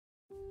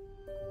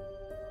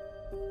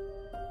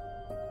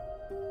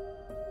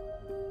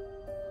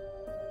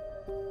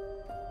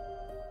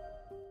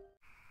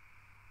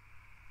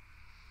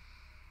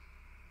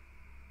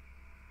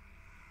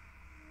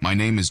My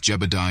name is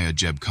Jebediah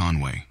Jeb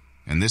Conway,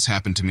 and this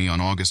happened to me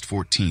on August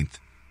 14th,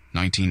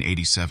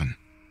 1987.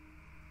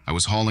 I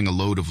was hauling a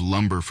load of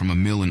lumber from a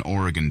mill in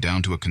Oregon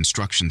down to a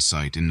construction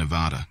site in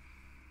Nevada.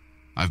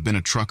 I've been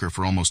a trucker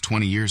for almost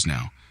 20 years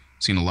now,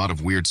 seen a lot of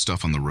weird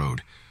stuff on the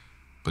road,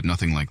 but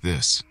nothing like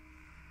this.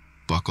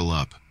 Buckle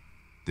up.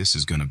 This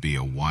is going to be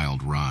a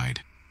wild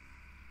ride.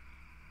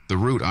 The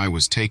route I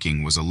was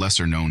taking was a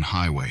lesser-known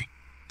highway,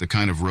 the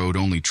kind of road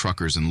only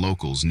truckers and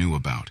locals knew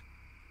about.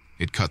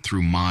 It cut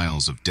through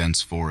miles of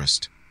dense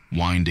forest,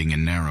 winding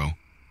and narrow,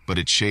 but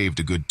it shaved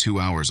a good 2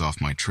 hours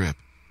off my trip.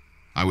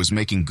 I was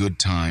making good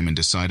time and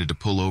decided to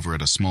pull over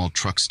at a small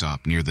truck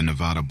stop near the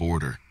Nevada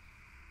border.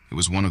 It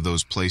was one of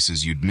those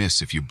places you'd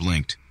miss if you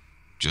blinked.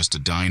 Just a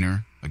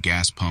diner, a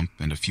gas pump,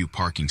 and a few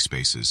parking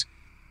spaces.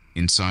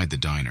 Inside the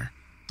diner,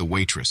 the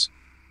waitress,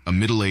 a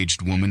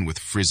middle-aged woman with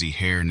frizzy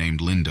hair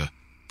named Linda,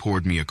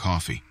 poured me a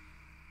coffee.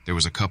 There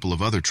was a couple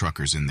of other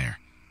truckers in there,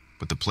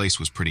 but the place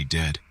was pretty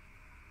dead.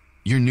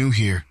 "You're new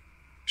here,"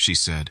 she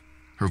said,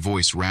 her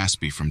voice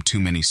raspy from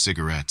too many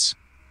cigarettes.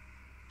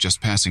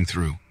 "Just passing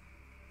through,"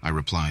 I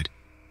replied,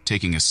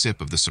 taking a sip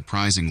of the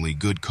surprisingly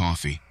good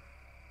coffee.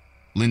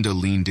 Linda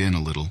leaned in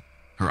a little,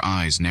 her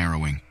eyes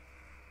narrowing.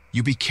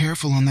 "You be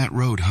careful on that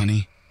road,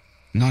 honey.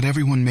 Not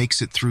everyone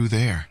makes it through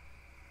there."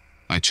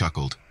 I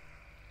chuckled.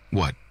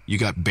 "What, you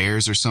got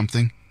bears or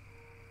something?"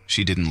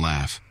 She didn't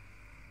laugh.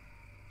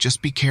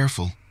 "Just be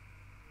careful."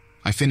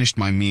 I finished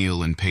my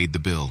meal and paid the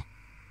bill,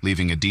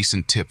 leaving a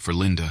decent tip for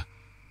Linda.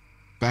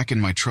 Back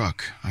in my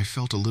truck, I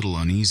felt a little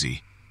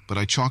uneasy, but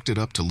I chalked it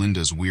up to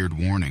Linda's weird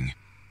warning.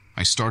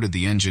 I started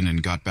the engine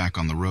and got back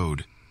on the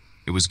road.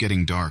 It was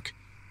getting dark,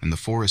 and the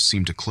forest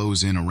seemed to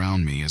close in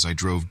around me as I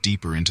drove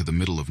deeper into the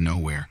middle of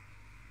nowhere.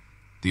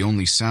 The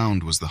only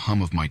sound was the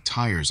hum of my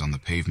tires on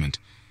the pavement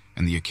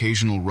and the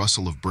occasional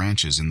rustle of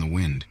branches in the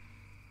wind.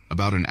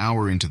 About an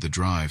hour into the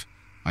drive,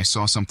 I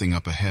saw something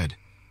up ahead.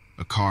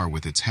 A car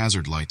with its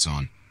hazard lights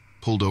on,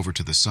 pulled over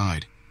to the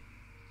side.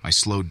 I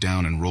slowed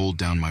down and rolled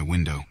down my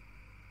window.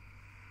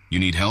 "You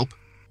need help?"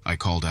 I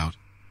called out.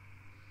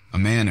 A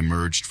man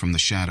emerged from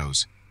the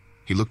shadows.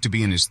 He looked to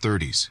be in his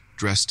 30s,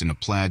 dressed in a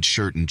plaid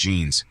shirt and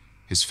jeans,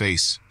 his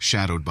face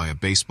shadowed by a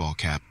baseball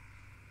cap.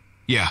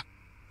 "Yeah,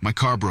 my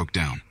car broke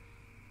down.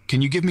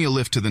 Can you give me a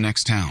lift to the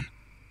next town?"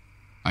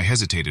 I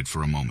hesitated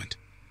for a moment.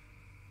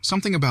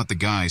 Something about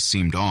the guy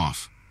seemed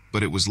off,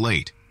 but it was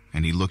late,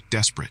 and he looked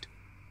desperate.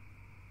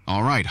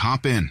 "All right,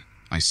 hop in,"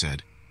 I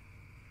said.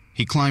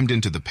 He climbed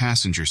into the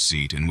passenger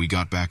seat and we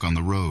got back on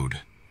the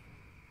road.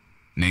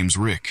 "Name's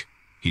Rick,"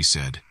 he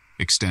said,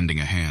 extending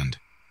a hand.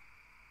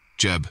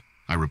 "Jeb,"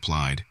 I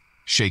replied,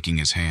 shaking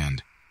his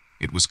hand.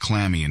 It was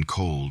clammy and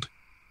cold.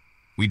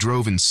 We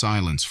drove in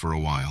silence for a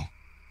while.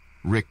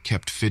 Rick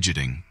kept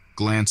fidgeting,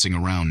 glancing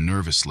around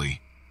nervously.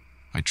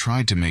 I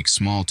tried to make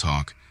small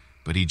talk,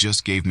 but he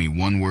just gave me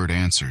one-word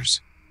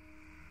answers.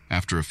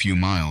 After a few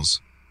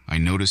miles, I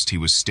noticed he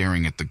was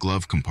staring at the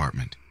glove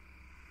compartment.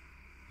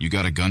 "You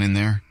got a gun in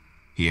there?"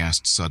 he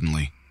asked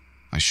suddenly.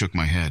 I shook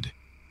my head.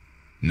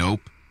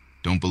 "Nope,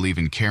 don't believe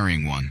in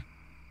carrying one."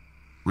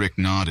 Rick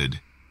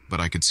nodded, but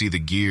I could see the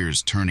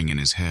gears turning in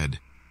his head.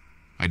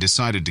 I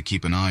decided to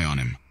keep an eye on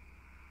him.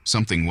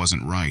 Something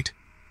wasn't right.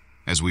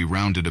 As we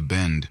rounded a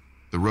bend,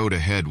 the road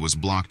ahead was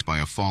blocked by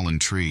a fallen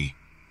tree.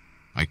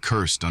 I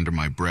cursed under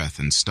my breath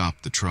and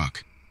stopped the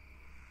truck.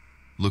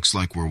 "Looks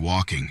like we're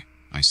walking,"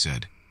 I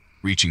said,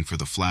 reaching for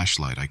the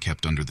flashlight I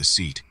kept under the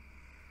seat.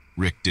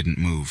 Rick didn't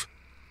move.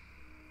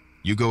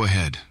 "You go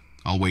ahead.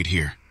 I'll wait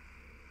here."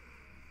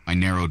 I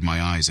narrowed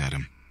my eyes at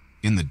him.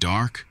 "In the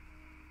dark?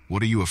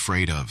 What are you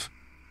afraid of?"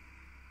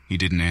 He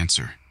didn't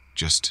answer,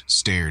 just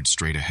stared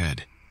straight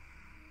ahead.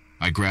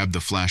 I grabbed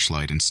the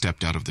flashlight and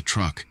stepped out of the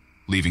truck,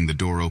 leaving the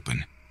door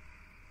open.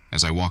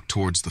 As I walked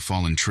towards the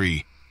fallen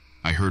tree,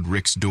 I heard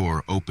Rick's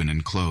door open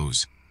and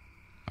close.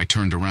 I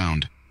turned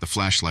around, the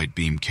flashlight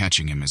beam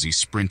catching him as he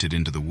sprinted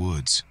into the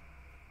woods.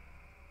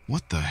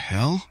 "What the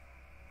hell?"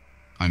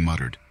 I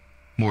muttered,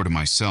 more to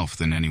myself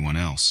than anyone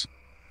else.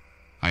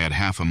 I had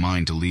half a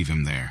mind to leave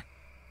him there,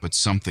 but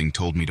something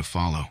told me to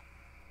follow.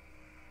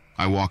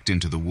 I walked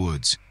into the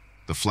woods,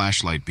 the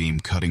flashlight beam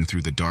cutting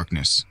through the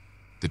darkness.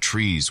 The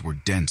trees were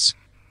dense,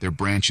 their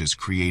branches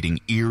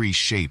creating eerie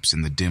shapes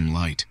in the dim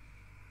light.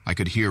 I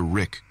could hear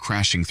Rick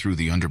crashing through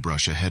the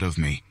underbrush ahead of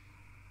me.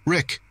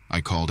 "Rick,"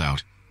 I called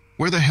out,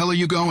 "where the hell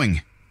are you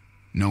going?"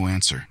 No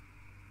answer.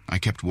 I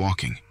kept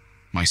walking,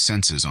 my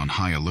senses on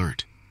high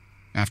alert.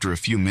 After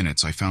a few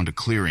minutes, I found a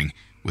clearing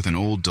with an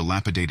old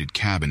dilapidated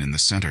cabin in the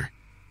center.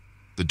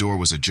 The door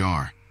was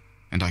ajar,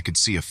 and I could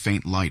see a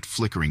faint light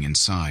flickering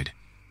inside.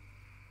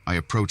 I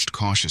approached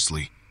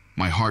cautiously,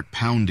 my heart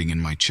pounding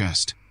in my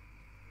chest.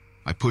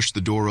 I pushed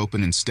the door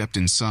open and stepped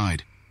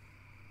inside.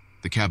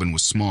 The cabin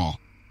was small,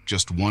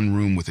 just one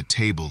room with a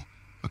table,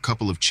 a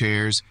couple of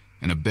chairs,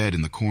 and a bed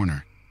in the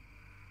corner.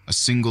 A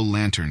single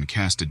lantern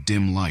cast a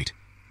dim light,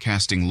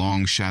 casting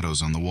long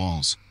shadows on the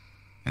walls.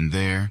 And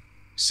there,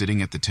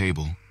 sitting at the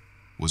table,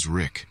 was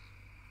Rick.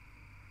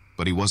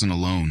 But he wasn't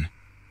alone.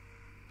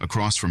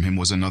 Across from him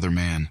was another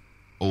man,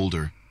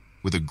 older,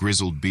 with a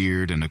grizzled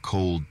beard and a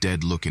cold,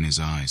 dead look in his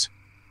eyes.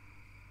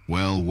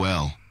 "Well,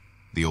 well,"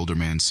 the older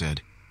man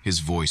said, his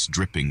voice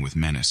dripping with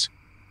menace.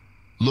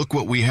 "Look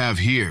what we have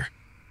here."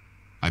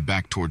 I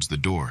backed towards the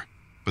door,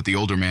 but the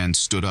older man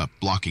stood up,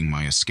 blocking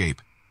my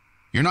escape.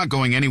 "You're not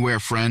going anywhere,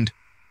 friend."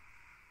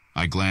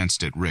 I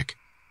glanced at Rick,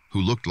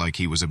 who looked like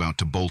he was about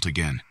to bolt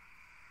again.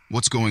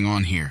 "What's going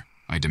on here?"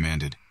 I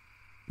demanded.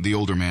 The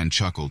older man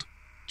chuckled.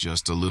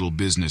 "Just a little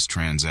business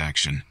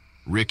transaction.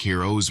 Rick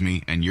here owes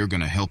me, and you're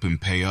gonna help him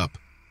pay up."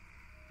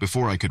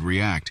 Before I could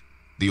react,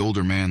 the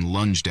older man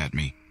lunged at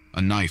me,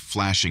 a knife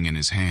flashing in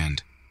his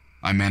hand.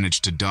 I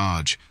managed to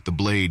dodge, the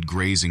blade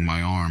grazing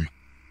my arm.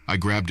 I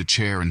grabbed a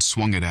chair and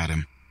swung it at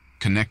him,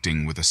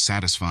 connecting with a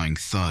satisfying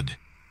thud.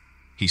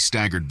 He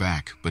staggered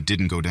back, but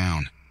didn't go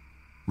down.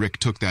 Rick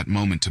took that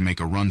moment to make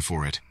a run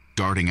for it,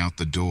 darting out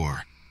the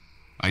door.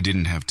 I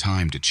didn't have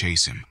time to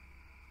chase him.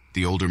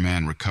 The older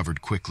man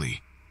recovered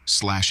quickly,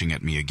 slashing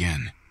at me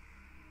again.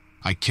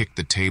 I kicked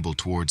the table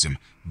towards him,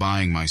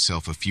 buying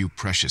myself a few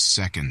precious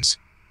seconds.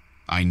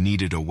 I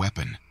needed a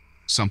weapon,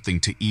 something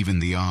to even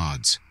the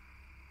odds.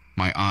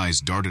 My eyes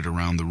darted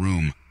around the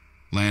room,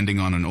 landing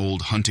on an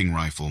old hunting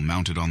rifle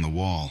mounted on the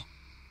wall.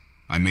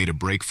 I made a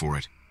break for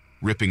it,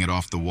 ripping it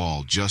off the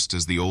wall just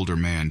as the older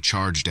man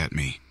charged at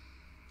me.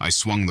 I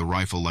swung the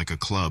rifle like a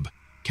club,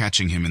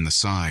 catching him in the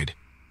side.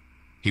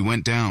 He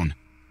went down,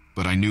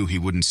 but I knew he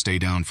wouldn't stay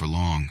down for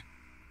long.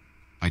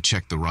 I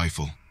checked the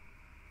rifle.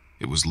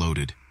 It was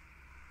loaded.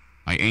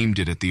 I aimed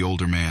it at the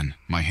older man,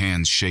 my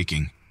hands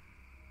shaking.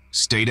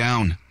 "Stay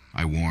down,"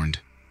 I warned.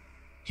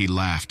 He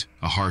laughed,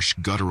 a harsh,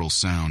 guttural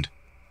sound.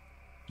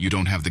 "You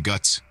don't have the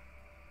guts."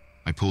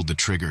 I pulled the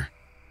trigger.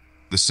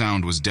 The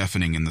sound was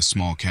deafening in the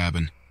small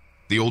cabin.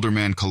 The older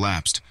man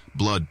collapsed,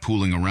 blood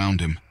pooling around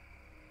him.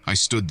 I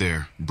stood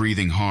there,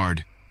 breathing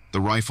hard,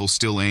 the rifle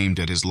still aimed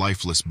at his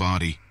lifeless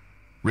body.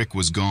 Rick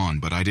was gone,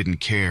 but I didn't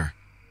care.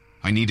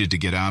 I needed to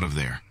get out of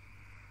there.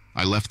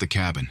 I left the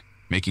cabin,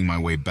 making my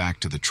way back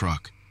to the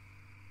truck.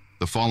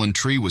 The fallen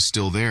tree was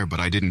still there, but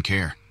I didn't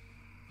care.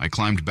 I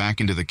climbed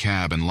back into the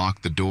cab and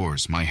locked the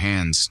doors, my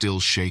hands still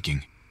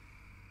shaking.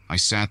 I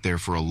sat there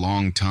for a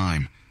long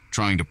time,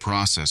 trying to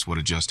process what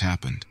had just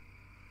happened.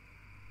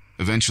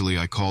 Eventually,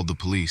 I called the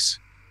police,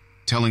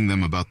 telling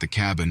them about the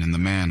cabin and the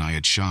man I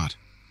had shot.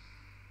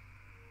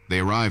 They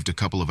arrived a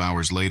couple of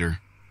hours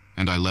later,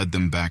 and I led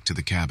them back to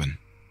the cabin.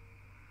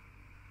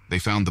 They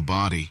found the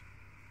body,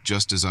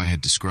 just as I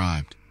had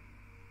described.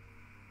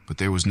 But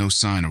there was no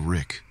sign of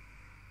Rick.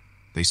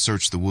 They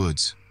searched the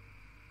woods,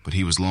 but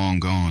he was long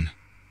gone.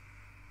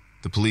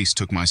 The police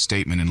took my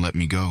statement and let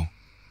me go.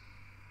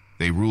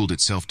 They ruled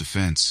it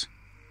self-defense,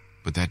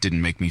 but that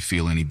didn't make me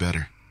feel any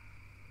better.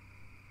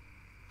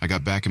 I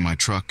got back in my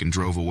truck and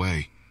drove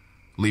away,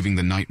 leaving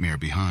the nightmare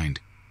behind.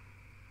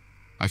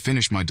 I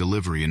finished my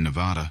delivery in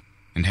Nevada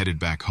and headed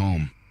back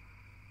home.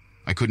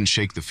 I couldn't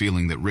shake the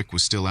feeling that Rick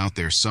was still out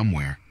there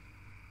somewhere.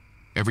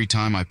 Every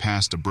time I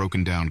passed a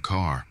broken-down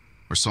car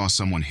or saw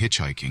someone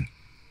hitchhiking,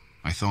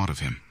 I thought of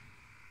him.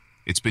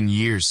 It's been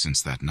years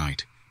since that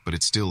night, but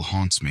it still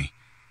haunts me.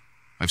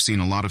 I've seen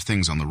a lot of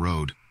things on the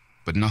road,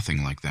 but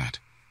nothing like that,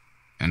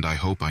 and I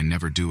hope I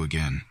never do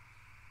again.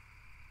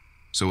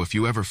 So if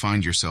you ever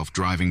find yourself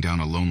driving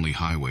down a lonely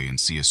highway and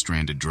see a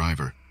stranded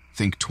driver,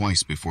 think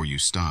twice before you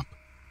stop.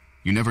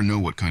 You never know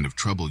what kind of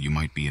trouble you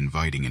might be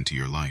inviting into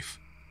your life.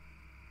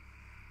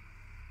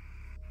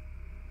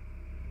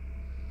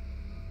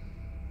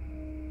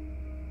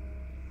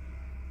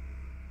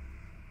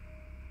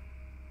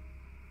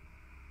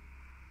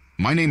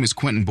 My name is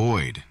Quentin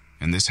Boyd,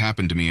 and this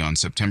happened to me on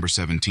September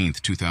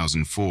 17th,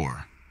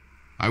 2004.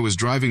 I was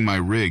driving my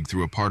rig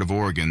through a part of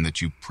Oregon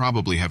that you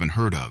probably haven't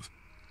heard of,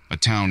 a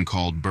town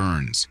called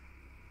Burns.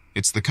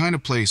 It's the kind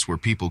of place where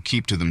people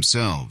keep to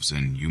themselves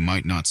and you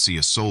might not see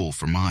a soul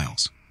for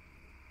miles.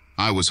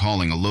 I was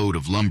hauling a load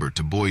of lumber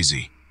to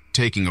Boise,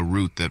 taking a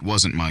route that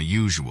wasn't my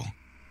usual.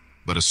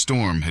 But a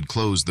storm had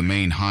closed the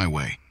main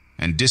highway,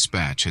 and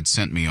dispatch had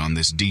sent me on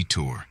this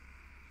detour.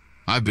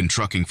 I've been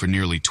trucking for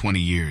nearly 20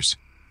 years,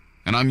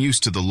 and I'm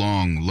used to the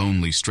long,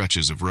 lonely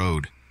stretches of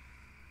road.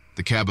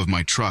 The cab of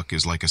my truck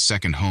is like a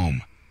second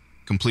home,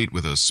 complete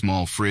with a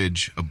small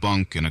fridge, a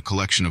bunk, and a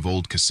collection of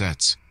old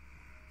cassettes.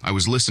 I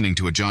was listening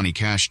to a Johnny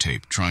Cash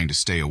tape, trying to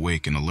stay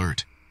awake and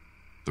alert.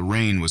 The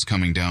rain was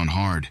coming down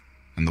hard,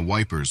 and the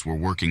wipers were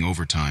working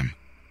overtime.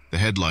 The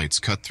headlights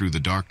cut through the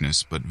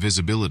darkness, but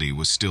visibility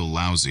was still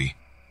lousy.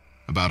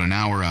 About an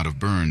hour out of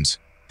Burns,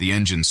 the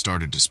engine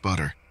started to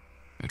sputter.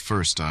 At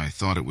first, I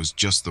thought it was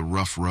just the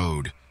rough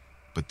road,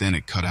 but then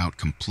it cut out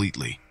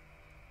completely.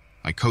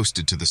 I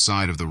coasted to the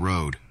side of the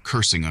road,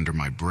 cursing under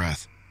my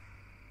breath.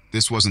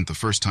 This wasn't the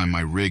first time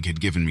my rig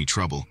had given me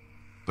trouble,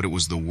 but it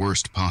was the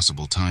worst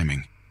possible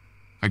timing.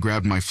 I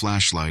grabbed my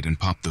flashlight and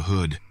popped the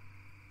hood,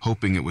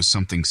 hoping it was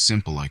something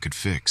simple I could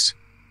fix.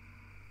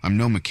 I'm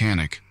no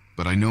mechanic,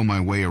 but I know my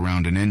way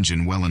around an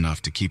engine well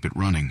enough to keep it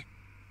running.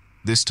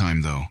 This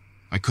time, though,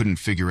 I couldn't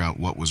figure out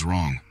what was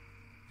wrong.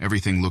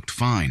 Everything looked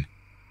fine,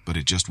 but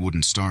it just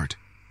wouldn't start.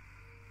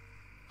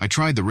 I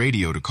tried the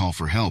radio to call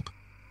for help,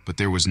 but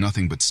there was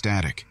nothing but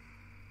static.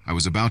 I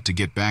was about to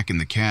get back in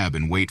the cab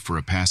and wait for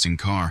a passing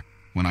car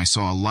when I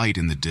saw a light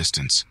in the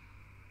distance.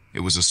 It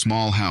was a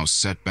small house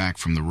set back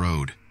from the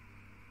road.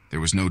 There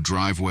was no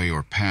driveway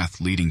or path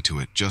leading to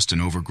it, just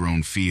an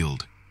overgrown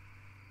field.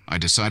 I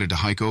decided to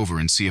hike over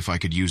and see if I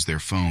could use their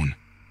phone.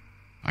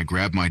 I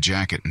grabbed my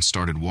jacket and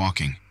started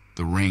walking,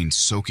 the rain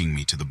soaking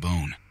me to the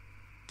bone.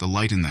 The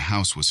light in the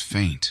house was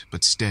faint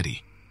but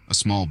steady, a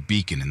small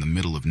beacon in the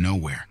middle of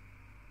nowhere.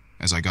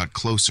 As I got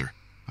closer,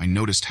 I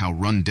noticed how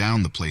run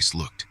down the place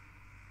looked.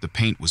 The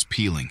paint was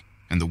peeling,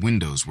 and the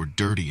windows were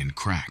dirty and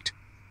cracked.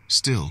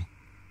 Still,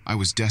 I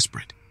was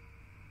desperate.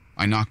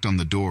 I knocked on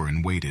the door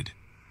and waited.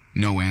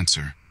 No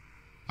answer.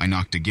 I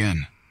knocked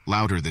again,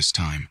 louder this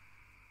time.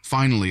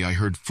 Finally, I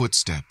heard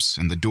footsteps,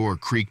 and the door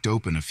creaked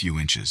open a few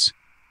inches.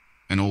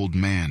 An old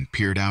man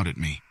peered out at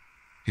me,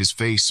 his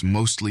face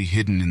mostly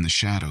hidden in the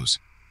shadows.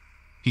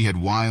 He had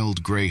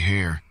wild gray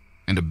hair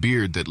and a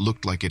beard that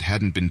looked like it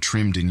hadn't been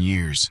trimmed in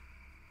years.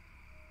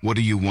 "What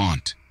do you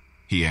want?"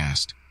 he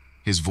asked,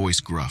 his voice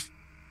gruff.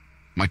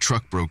 "My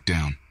truck broke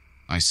down,"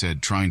 I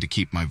said, trying to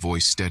keep my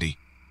voice steady.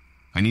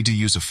 "I need to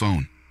use a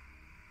phone."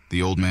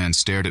 The old man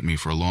stared at me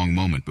for a long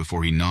moment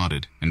before he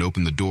nodded and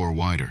opened the door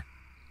wider.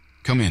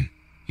 "Come in,"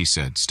 he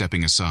said,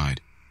 stepping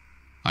aside.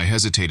 I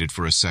hesitated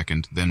for a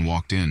second, then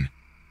walked in.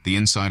 The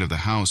inside of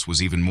the house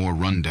was even more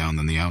run down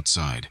than the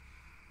outside.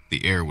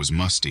 The air was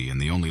musty,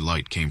 and the only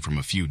light came from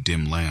a few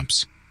dim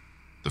lamps.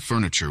 The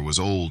furniture was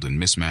old and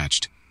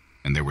mismatched,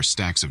 and there were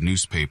stacks of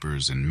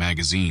newspapers and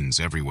magazines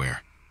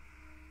everywhere.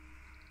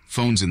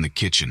 "Phone's in the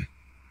kitchen,"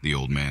 the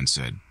old man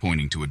said,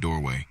 pointing to a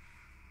doorway.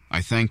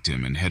 I thanked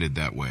him and headed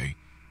that way,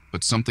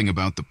 but something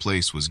about the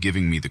place was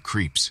giving me the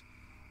creeps.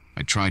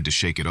 I tried to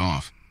shake it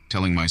off,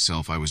 telling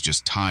myself I was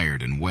just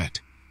tired and wet.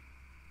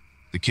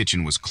 The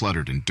kitchen was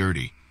cluttered and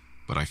dirty,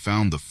 but I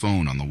found the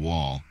phone on the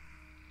wall.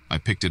 I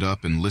picked it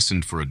up and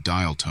listened for a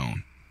dial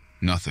tone.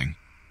 Nothing.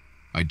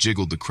 I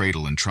jiggled the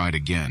cradle and tried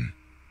again.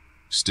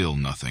 Still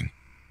nothing.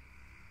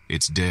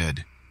 "It's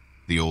dead,"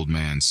 the old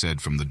man said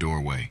from the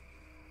doorway.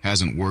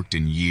 "Hasn't worked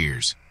in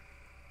years."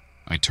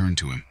 I turned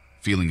to him,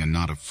 feeling a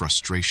knot of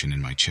frustration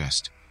in my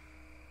chest.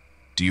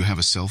 "Do you have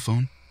a cell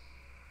phone?"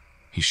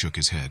 He shook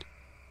his head.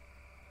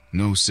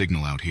 "No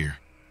signal out here."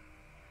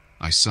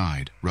 I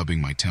sighed,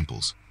 rubbing my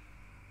temples.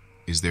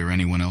 "Is there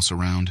anyone else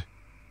around?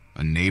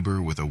 A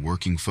neighbor with a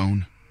working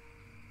phone?"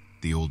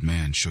 The old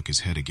man shook his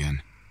head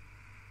again.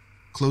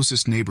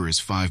 "Closest neighbor is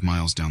 5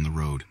 miles down the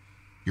road.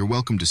 You're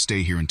welcome to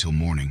stay here until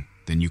morning,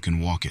 then you can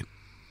walk it."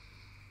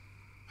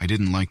 I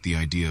didn't like the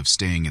idea of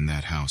staying in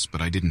that house,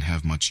 but I didn't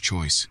have much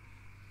choice.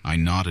 I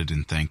nodded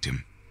and thanked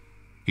him.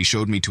 He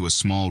showed me to a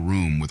small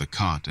room with a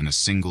cot and a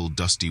single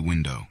dusty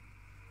window.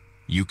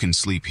 "You can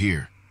sleep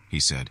here," he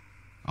said.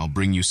 "I'll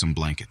bring you some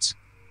blankets."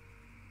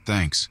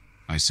 "Thanks,"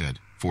 I said,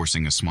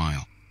 forcing a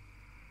smile.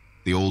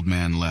 The old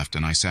man left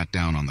and I sat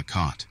down on the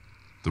cot.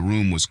 The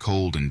room was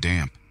cold and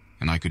damp,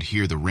 and I could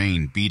hear the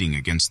rain beating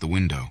against the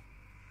window.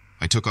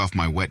 I took off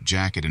my wet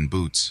jacket and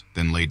boots,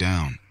 then lay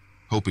down,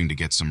 hoping to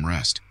get some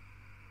rest.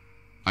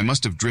 I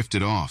must have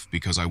drifted off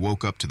because I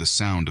woke up to the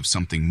sound of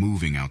something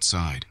moving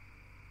outside.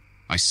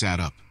 I sat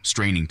up,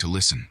 straining to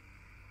listen.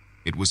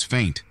 It was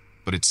faint,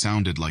 but it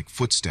sounded like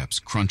footsteps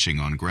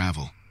crunching on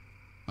gravel.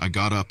 I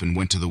got up and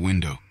went to the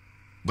window,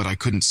 but I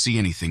couldn't see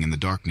anything in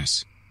the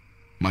darkness.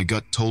 My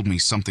gut told me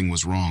something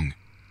was wrong.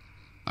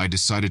 I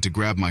decided to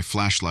grab my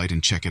flashlight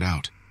and check it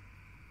out.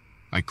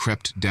 I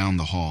crept down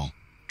the hall,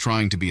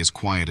 trying to be as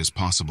quiet as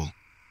possible.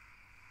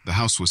 The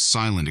house was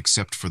silent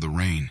except for the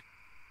rain.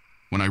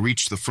 When I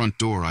reached the front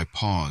door, I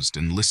paused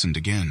and listened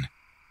again.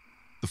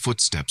 The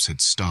footsteps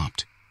had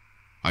stopped.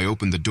 I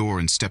opened the door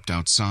and stepped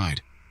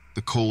outside,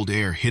 the cold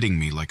air hitting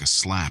me like a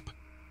slap.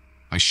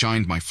 I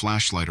shined my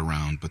flashlight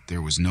around, but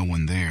there was no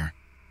one there,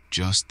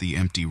 just the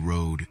empty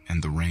road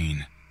and the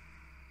rain.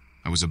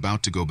 I was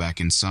about to go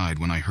back inside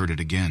when I heard it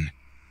again.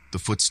 The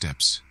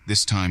footsteps,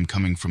 this time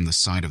coming from the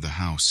side of the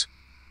house.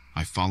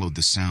 I followed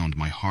the sound,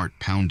 my heart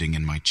pounding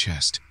in my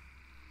chest.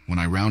 When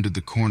I rounded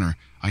the corner,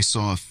 I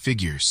saw a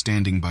figure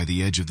standing by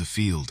the edge of the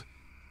field.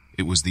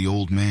 It was the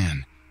old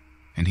man,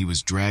 and he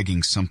was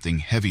dragging something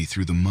heavy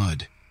through the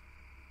mud.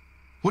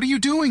 "What are you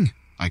doing?"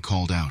 I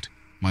called out,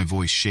 my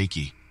voice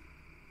shaky.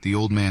 The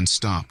old man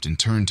stopped and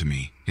turned to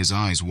me, his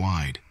eyes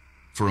wide.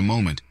 For a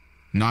moment,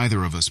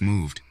 neither of us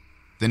moved.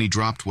 Then he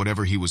dropped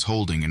whatever he was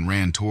holding and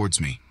ran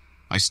towards me.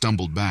 I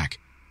stumbled back,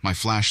 my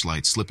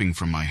flashlight slipping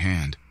from my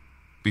hand.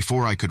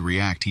 Before I could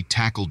react, he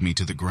tackled me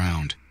to the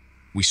ground.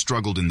 We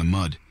struggled in the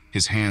mud,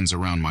 his hands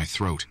around my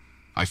throat.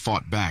 I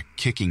fought back,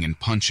 kicking and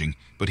punching,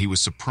 but he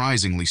was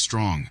surprisingly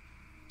strong.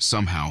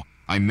 Somehow,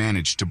 I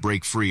managed to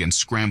break free and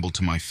scramble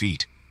to my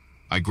feet.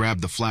 I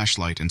grabbed the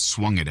flashlight and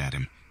swung it at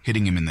him,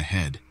 hitting him in the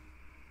head.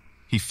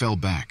 He fell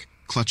back,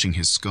 clutching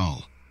his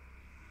skull.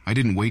 I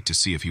didn't wait to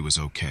see if he was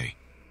okay.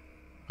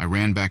 I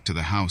ran back to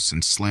the house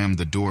and slammed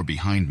the door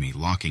behind me,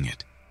 locking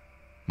it.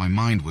 My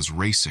mind was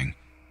racing.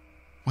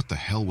 What the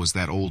hell was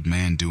that old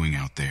man doing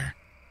out there?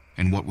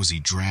 And what was he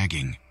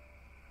dragging?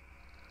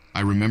 I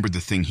remembered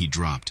the thing he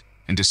dropped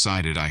and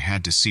decided I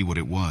had to see what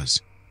it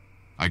was.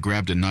 I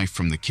grabbed a knife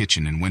from the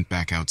kitchen and went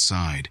back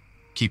outside,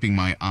 keeping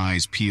my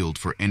eyes peeled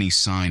for any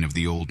sign of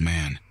the old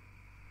man.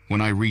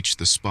 When I reached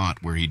the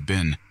spot where he'd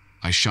been,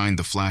 I shined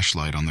the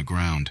flashlight on the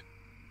ground.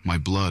 My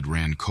blood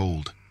ran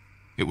cold.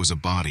 It was a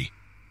body,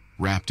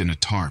 wrapped in a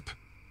tarp.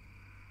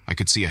 I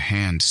could see a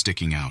hand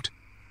sticking out,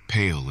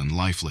 pale and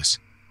lifeless.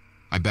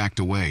 I backed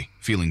away,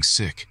 feeling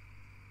sick.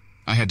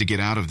 I had to get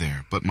out of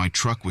there, but my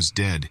truck was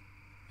dead,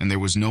 and there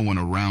was no one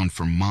around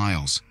for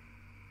miles.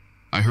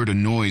 I heard a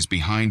noise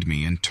behind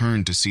me and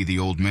turned to see the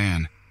old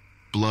man,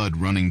 blood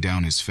running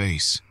down his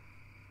face.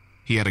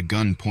 He had a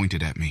gun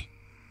pointed at me.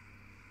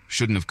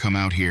 "Shouldn't have come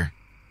out here,"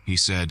 he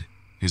said,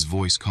 his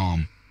voice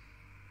calm.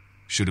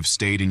 "Should have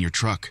stayed in your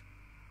truck."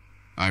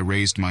 I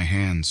raised my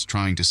hands,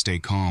 trying to stay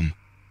calm.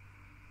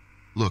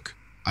 "Look,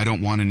 I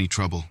don't want any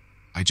trouble.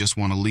 I just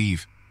want to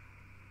leave."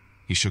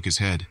 He shook his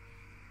head.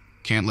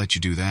 "Can't let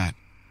you do that."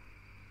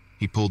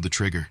 He pulled the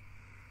trigger.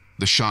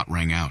 The shot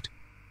rang out,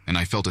 and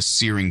I felt a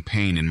searing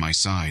pain in my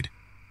side.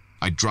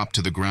 I dropped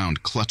to the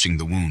ground, clutching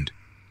the wound.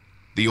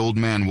 The old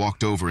man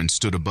walked over and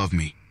stood above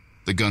me,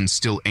 the gun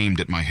still aimed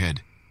at my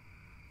head.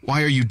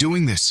 "Why are you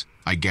doing this?"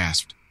 I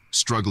gasped,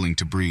 struggling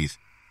to breathe.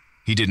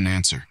 He didn't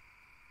answer.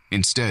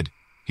 Instead,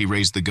 he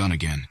raised the gun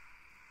again.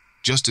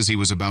 Just as he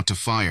was about to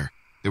fire,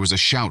 there was a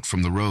shout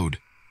from the road.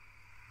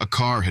 A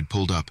car had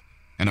pulled up,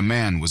 and a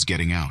man was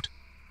getting out.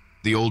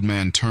 The old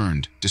man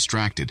turned,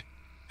 distracted,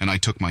 and I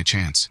took my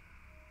chance.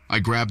 I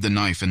grabbed the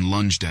knife and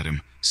lunged at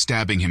him,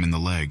 stabbing him in the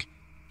leg.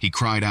 He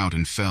cried out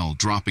and fell,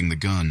 dropping the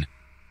gun.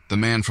 The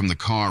man from the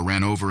car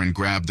ran over and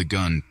grabbed the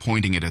gun,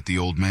 pointing it at the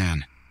old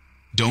man.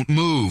 "Don't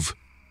move!"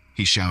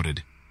 he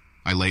shouted.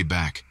 I lay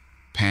back,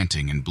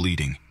 panting and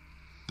bleeding.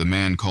 The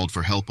man called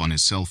for help on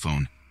his cell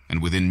phone,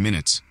 and within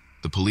minutes,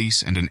 the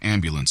police and an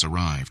ambulance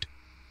arrived.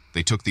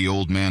 They took the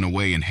old man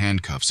away in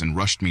handcuffs and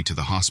rushed me to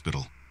the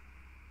hospital.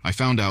 I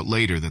found out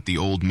later that the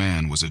old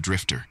man was a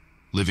drifter,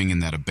 living in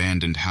that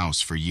abandoned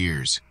house for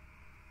years.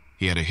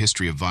 He had a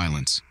history of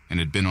violence and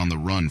had been on the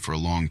run for a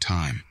long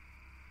time.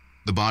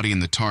 The body in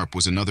the tarp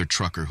was another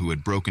trucker who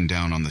had broken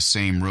down on the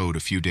same road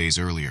a few days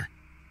earlier.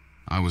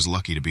 I was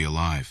lucky to be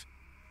alive.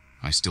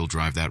 I still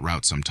drive that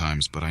route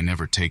sometimes, but I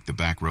never take the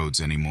back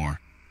roads anymore.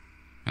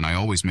 And I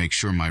always make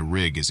sure my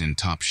rig is in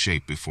top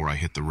shape before I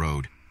hit the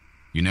road.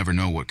 You never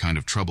know what kind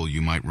of trouble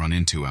you might run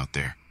into out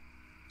there.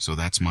 So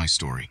that's my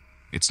story.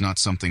 It's not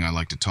something I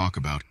like to talk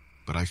about,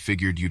 but I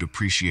figured you'd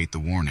appreciate the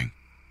warning.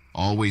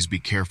 Always be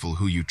careful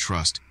who you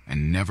trust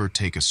and never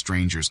take a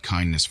stranger's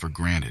kindness for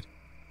granted.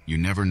 You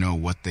never know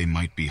what they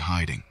might be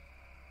hiding.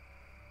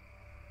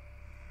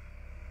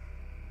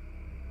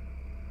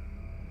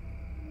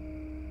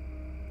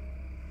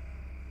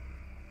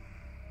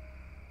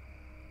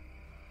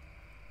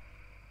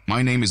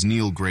 My name is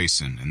Neil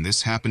Grayson, and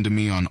this happened to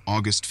me on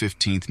August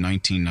 15,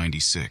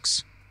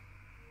 1996.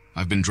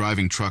 I've been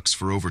driving trucks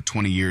for over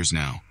 20 years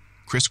now,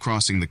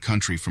 crisscrossing the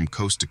country from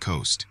coast to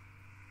coast.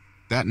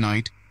 That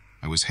night,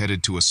 I was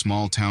headed to a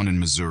small town in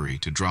Missouri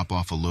to drop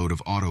off a load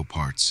of auto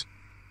parts.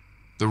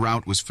 The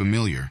route was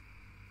familiar,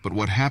 but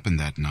what happened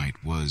that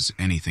night was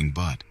anything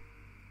but.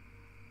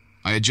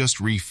 I had just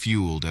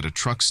refueled at a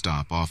truck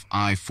stop off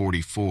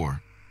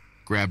I-44,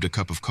 grabbed a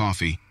cup of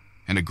coffee,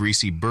 and a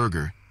greasy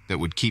burger that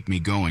would keep me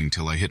going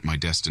till I hit my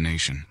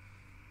destination.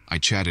 I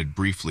chatted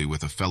briefly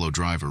with a fellow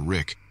driver,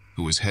 Rick,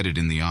 who was headed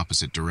in the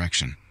opposite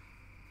direction.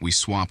 We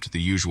swapped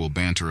the usual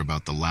banter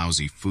about the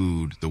lousy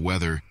food, the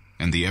weather,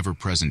 and the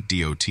ever-present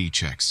DOT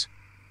checks.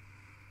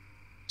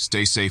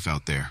 "Stay safe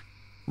out there,"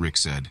 Rick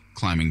said,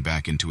 climbing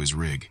back into his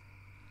rig.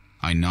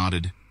 I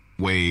nodded,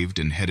 waved,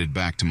 and headed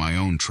back to my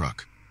own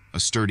truck, a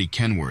sturdy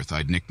Kenworth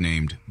I'd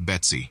nicknamed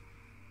Betsy.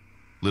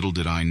 Little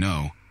did I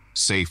know,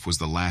 safe was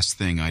the last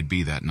thing I'd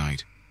be that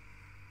night.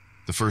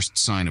 The first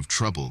sign of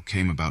trouble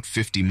came about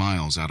 50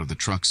 miles out of the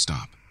truck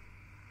stop.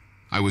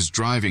 I was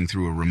driving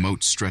through a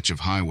remote stretch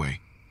of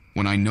highway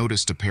when I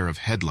noticed a pair of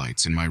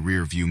headlights in my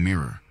rear-view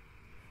mirror.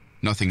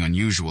 Nothing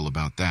unusual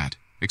about that,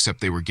 except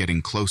they were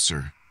getting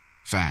closer,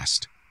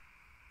 fast.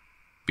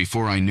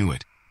 Before I knew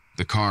it,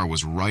 the car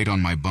was right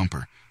on my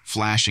bumper,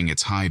 flashing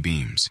its high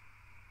beams.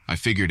 I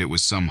figured it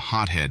was some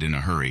hothead in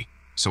a hurry,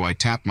 so I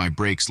tapped my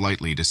brakes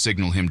lightly to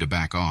signal him to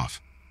back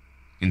off.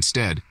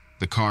 Instead,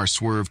 the car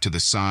swerved to the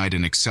side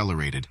and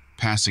accelerated,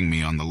 passing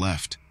me on the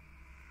left.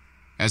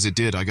 As it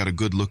did, I got a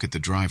good look at the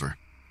driver,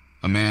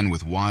 a man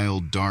with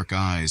wild, dark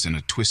eyes and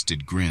a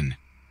twisted grin.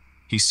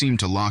 He seemed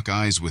to lock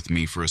eyes with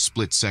me for a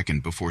split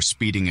second before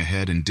speeding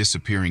ahead and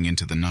disappearing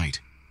into the night.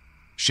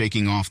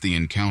 Shaking off the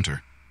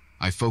encounter,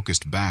 I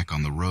focused back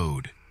on the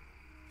road.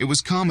 It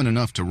was common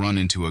enough to run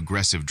into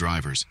aggressive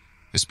drivers,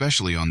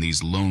 especially on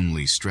these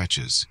lonely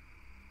stretches.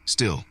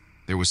 Still,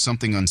 there was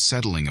something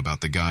unsettling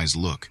about the guy's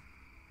look,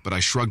 but I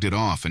shrugged it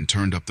off and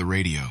turned up the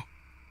radio,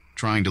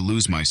 trying to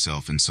lose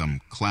myself in some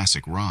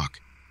classic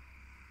rock.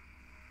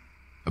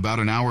 About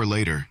an hour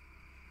later,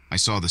 I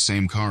saw the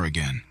same car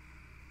again,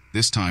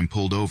 this time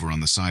pulled over on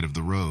the side of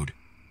the road.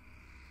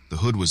 The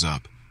hood was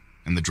up,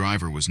 and the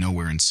driver was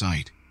nowhere in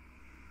sight.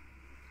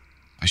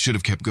 I should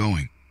have kept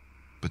going,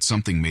 but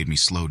something made me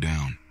slow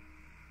down.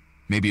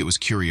 Maybe it was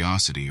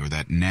curiosity or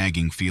that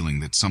nagging feeling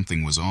that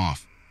something was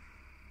off.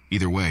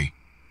 Either way,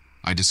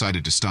 I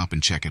decided to stop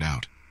and check it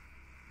out.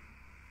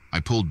 I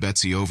pulled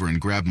Betsy over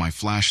and grabbed my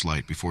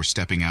flashlight before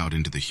stepping out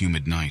into the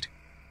humid night.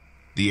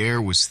 The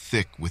air was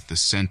thick with the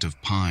scent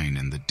of pine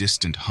and the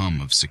distant hum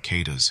of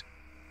cicadas.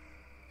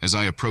 As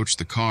I approached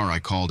the car, I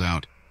called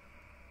out,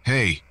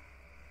 "Hey,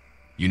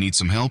 you need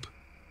some help?"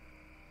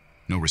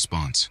 No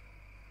response.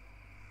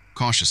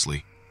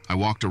 Cautiously, I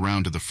walked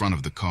around to the front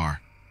of the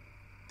car.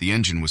 The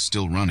engine was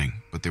still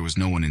running, but there was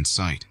no one in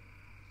sight.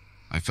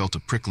 I felt a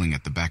prickling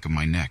at the back of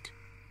my neck.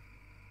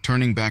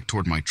 Turning back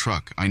toward my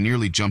truck, I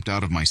nearly jumped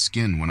out of my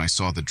skin when I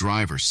saw the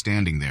driver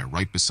standing there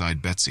right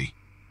beside Betsy.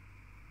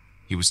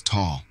 He was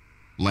tall,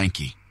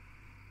 lanky,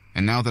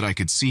 and now that I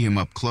could see him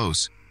up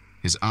close,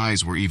 his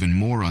eyes were even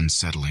more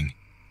unsettling.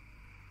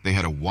 They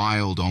had a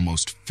wild,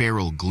 almost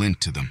feral glint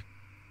to them.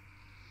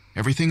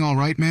 "Everything all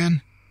right,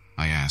 man?"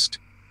 I asked,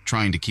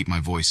 trying to keep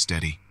my voice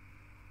steady.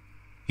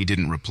 He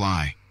didn't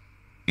reply.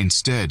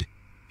 Instead,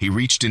 he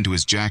reached into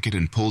his jacket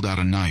and pulled out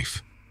a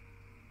knife.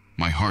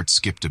 My heart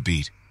skipped a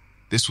beat.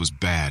 This was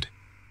bad,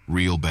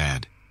 real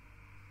bad.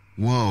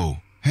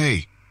 "Whoa,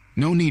 hey,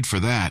 no need for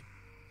that,"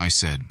 I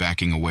said,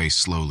 backing away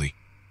slowly.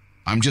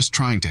 "I'm just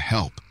trying to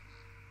help."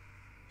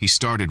 He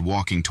started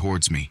walking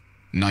towards me,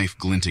 knife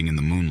glinting in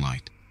the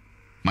moonlight.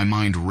 My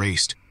mind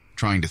raced,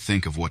 trying to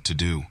think of what to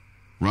do.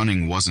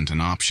 Running wasn't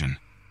an option.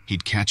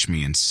 He'd catch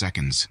me in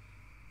seconds.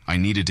 I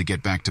needed to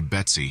get back to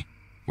Betsy,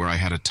 where I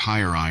had a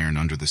tire iron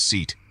under the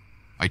seat.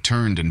 I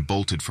turned and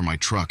bolted for my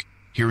truck,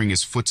 hearing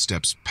his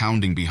footsteps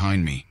pounding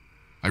behind me.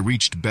 I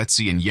reached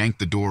Betsy and yanked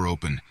the door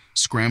open,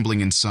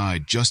 scrambling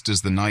inside just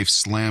as the knife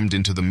slammed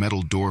into the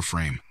metal door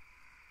frame.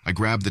 I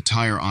grabbed the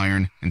tire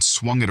iron and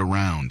swung it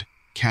around,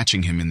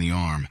 catching him in the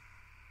arm.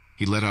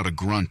 He let out a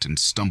grunt and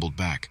stumbled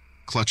back,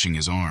 clutching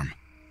his arm.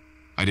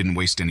 I didn't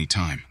waste any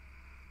time.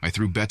 I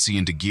threw Betsy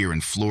into gear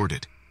and floored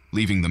it,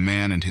 leaving the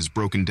man and his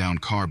broken-down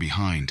car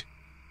behind.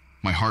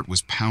 My heart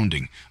was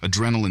pounding,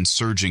 adrenaline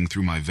surging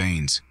through my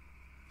veins.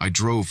 I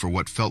drove for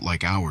what felt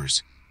like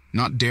hours,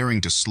 not daring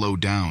to slow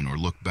down or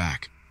look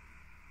back.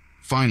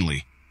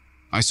 Finally,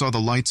 I saw the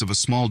lights of a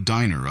small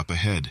diner up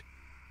ahead.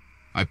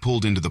 I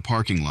pulled into the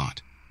parking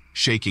lot,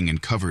 shaking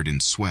and covered in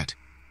sweat.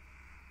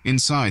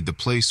 Inside, the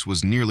place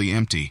was nearly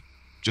empty,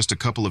 just a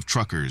couple of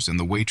truckers and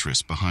the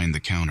waitress behind the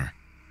counter.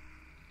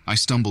 I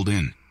stumbled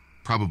in,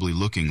 probably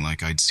looking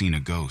like I'd seen a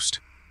ghost.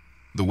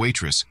 The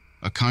waitress,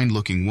 a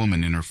kind-looking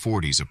woman in her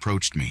 40s,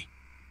 approached me.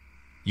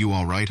 "You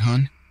all right,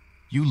 hun?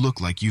 You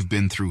look like you've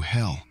been through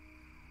hell."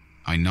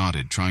 I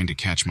nodded, trying to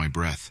catch my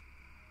breath.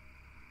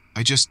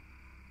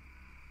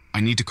 I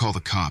need to call the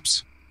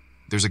cops.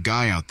 There's a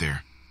guy out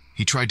there.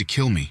 He tried to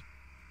kill me."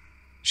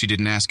 She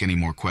didn't ask any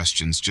more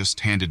questions,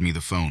 just handed me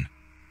the phone.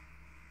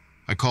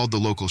 I called the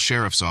local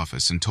sheriff's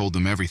office and told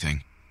them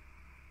everything.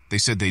 They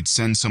said they'd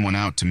send someone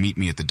out to meet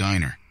me at the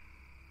diner.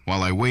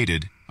 While I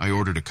waited, I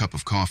ordered a cup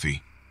of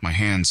coffee, my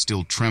hand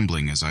still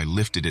trembling as I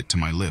lifted it to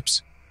my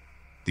lips.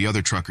 The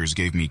other truckers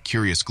gave me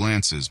curious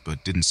glances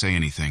but didn't say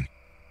anything.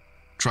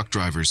 Truck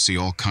drivers see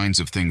all kinds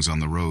of things on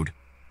the road,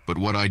 but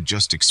what I'd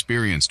just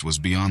experienced was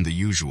beyond the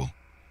usual.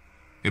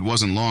 It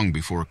wasn't long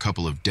before a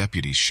couple of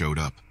deputies showed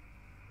up.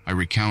 I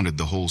recounted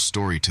the whole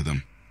story to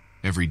them,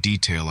 every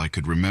detail I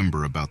could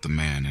remember about the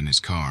man and his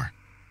car.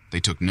 They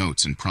took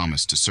notes and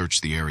promised to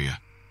search the area.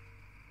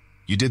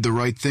 "You did the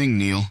right thing,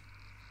 Neil,"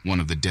 one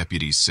of the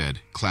deputies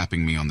said,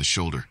 clapping me on the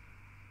shoulder.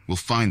 "We'll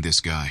find this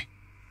guy."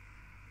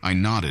 I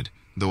nodded,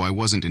 though I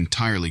wasn't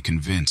entirely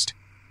convinced.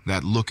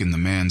 That look in the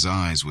man's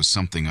eyes was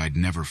something I'd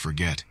never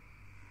forget.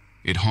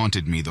 It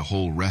haunted me the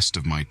whole rest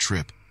of my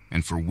trip,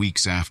 and for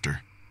weeks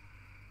after.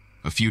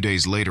 A few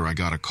days later, I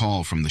got a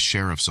call from the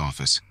sheriff's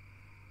office.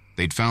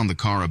 They'd found the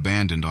car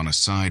abandoned on a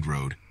side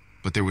road,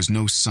 but there was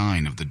no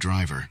sign of the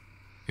driver.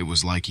 It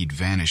was like he'd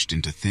vanished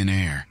into thin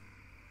air.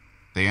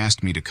 They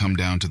asked me to come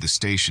down to the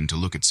station to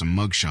look at some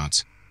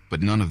mugshots,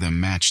 but none of them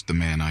matched the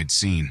man I'd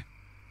seen.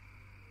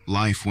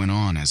 Life went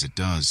on as it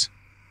does.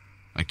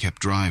 I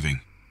kept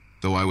driving,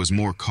 though I was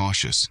more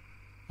cautious,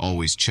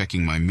 always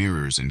checking my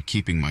mirrors and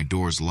keeping my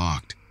doors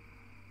locked.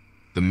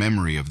 The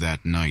memory of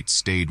that night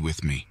stayed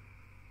with me,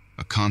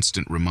 a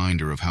constant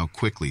reminder of how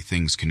quickly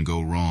things can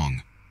go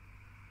wrong.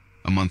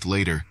 A month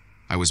later,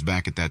 I was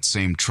back at that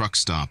same truck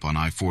stop on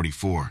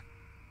I-44.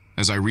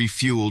 As I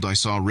refueled, I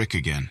saw Rick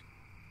again.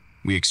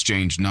 We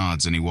exchanged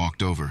nods and he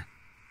walked over.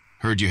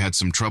 "Heard you had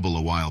some trouble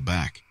a while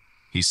back,"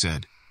 he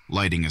said,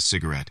 lighting a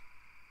cigarette.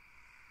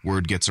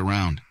 "Word gets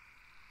around."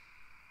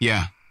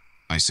 "Yeah,"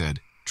 I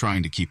said,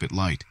 trying to keep it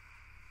light.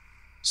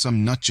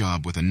 "Some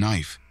nutjob with a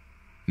knife.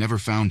 Never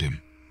found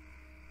him."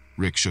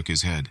 Rick shook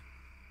his head.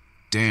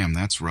 "Damn,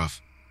 that's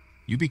rough.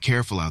 You be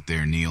careful out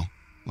there, Neil.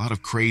 A lot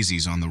of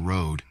crazies on the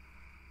road."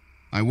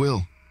 "I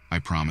will," I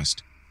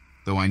promised,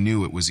 though I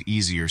knew it was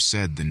easier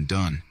said than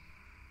done.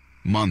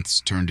 Months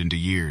turned into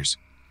years,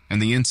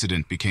 and the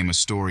incident became a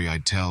story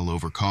I'd tell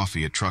over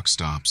coffee at truck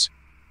stops,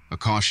 a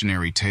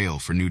cautionary tale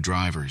for new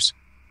drivers.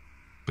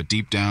 But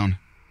deep down,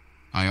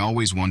 I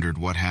always wondered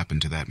what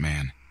happened to that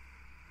man,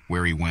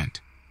 where he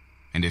went.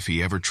 and if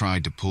he ever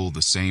tried to pull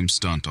the same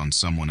stunt on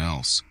someone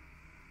else.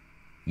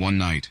 One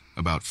night,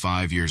 about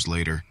 5 years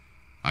later,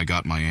 I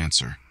got my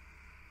answer.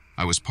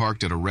 I was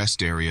parked at a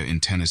rest area in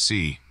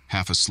Tennessee,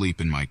 half asleep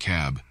in my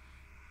cab,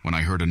 when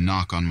I heard a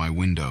knock on my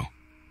window.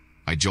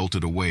 I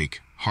jolted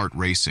awake, heart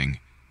racing.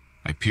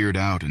 I peered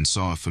out and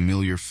saw a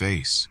familiar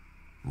face.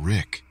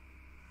 Rick.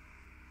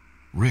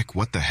 "Rick,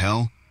 what the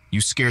hell?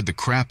 You scared the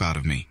crap out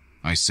of me,"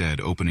 I said,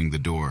 opening the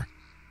door.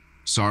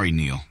 "Sorry,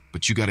 Neil,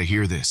 but you gotta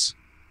hear this,"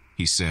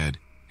 he said,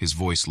 his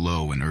voice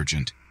low and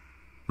urgent.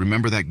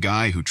 "Remember that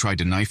guy who tried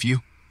to knife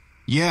you?"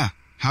 "Yeah,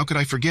 how could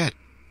I forget?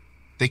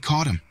 They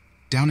caught him,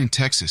 down in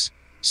Texas.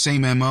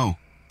 Same M.O.,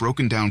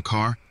 broken down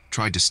car,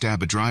 tried to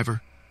stab a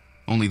driver.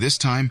 Only this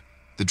time,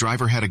 the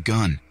driver had a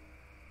gun."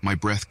 My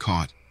breath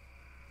caught.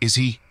 "Is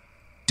he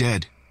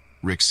dead?"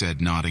 Rick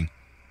said, nodding.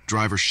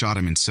 "Driver shot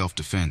him in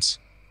self-defense.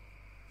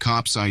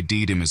 Cops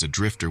ID'd him as a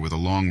drifter with a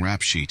long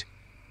rap sheet.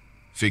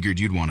 Figured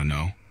you'd want to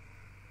know."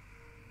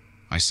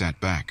 I sat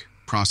back,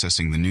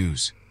 processing the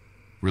news.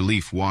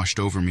 Relief washed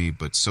over me,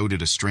 but so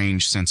did a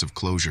strange sense of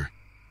closure.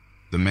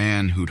 The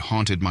man who'd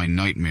haunted my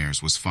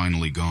nightmares was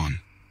finally gone.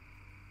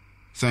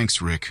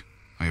 "Thanks, Rick.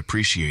 I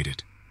appreciate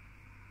it."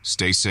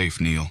 "Stay safe,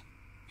 Neil,"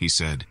 he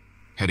said,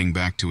 heading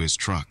back to his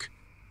truck.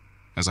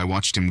 As I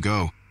watched him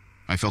go,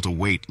 I felt a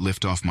weight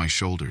lift off my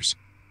shoulders.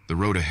 The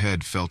road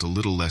ahead felt a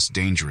little less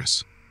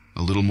dangerous,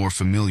 a little more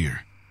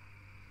familiar.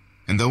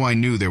 And though I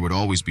knew there would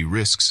always be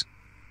risks,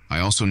 I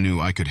also knew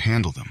I could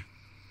handle them.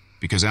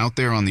 Because out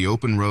there on the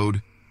open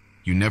road,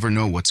 you never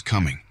know what's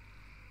coming.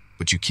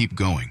 But you keep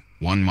going,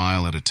 1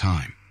 mile at a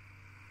time.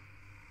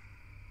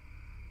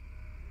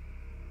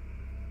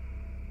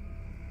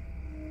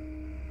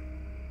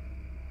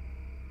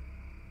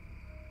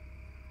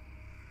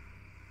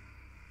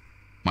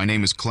 My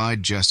name is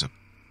Clyde Jessup,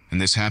 and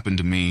this happened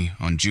to me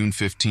on June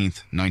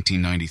 15th,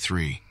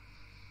 1993.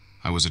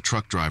 I was a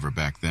truck driver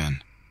back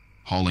then,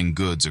 hauling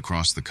goods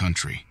across the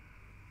country.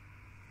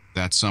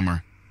 That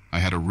summer, I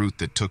had a route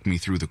that took me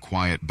through the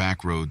quiet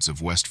back roads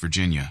of West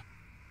Virginia,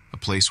 a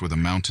place where the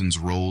mountains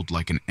rolled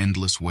like an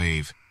endless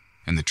wave,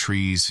 and the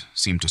trees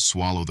seemed to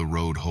swallow the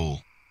road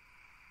whole.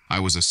 I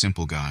was a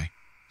simple guy,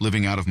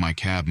 living out of my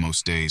cab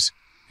most days,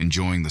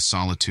 enjoying the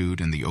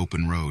solitude and the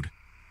open road.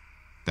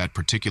 That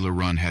particular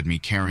run had me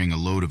carrying a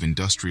load of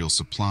industrial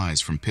supplies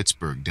from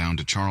Pittsburgh down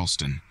to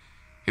Charleston.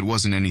 It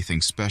wasn't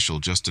anything special,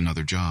 just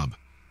another job.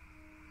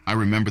 I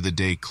remember the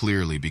day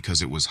clearly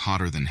because it was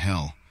hotter than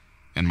hell,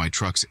 and my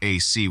truck's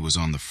AC was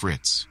on the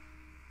fritz.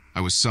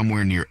 I was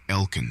somewhere near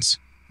Elkins,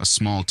 a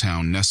small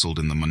town nestled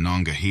in the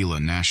Monongahela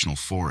National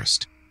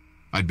Forest.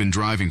 I'd been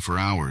driving for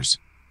hours,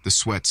 the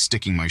sweat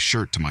sticking my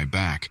shirt to my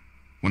back,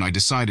 when I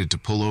decided to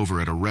pull over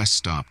at a rest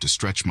stop to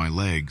stretch my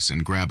legs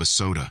and grab a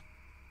soda.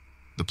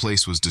 The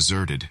place was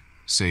deserted,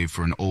 save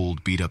for an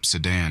old beat-up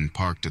sedan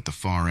parked at the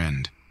far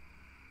end.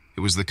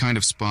 It was the kind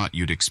of spot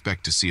you'd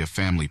expect to see a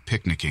family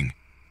picnicking,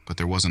 but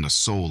there wasn't a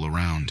soul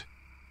around.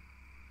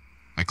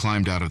 I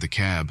climbed out of the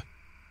cab,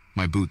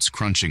 my boots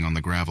crunching on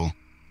the gravel,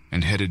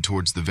 and headed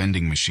towards the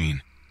vending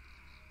machine.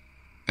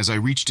 As I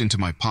reached into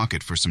my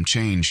pocket for some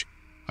change,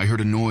 I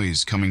heard a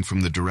noise coming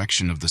from the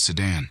direction of the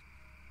sedan.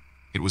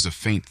 It was a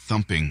faint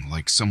thumping,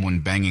 like someone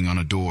banging on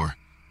a door.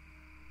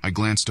 I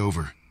glanced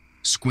over,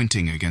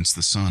 squinting against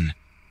the sun,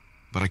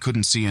 but I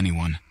couldn't see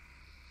anyone.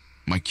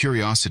 My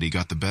curiosity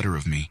got the better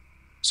of me,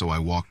 so I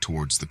walked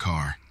towards the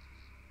car.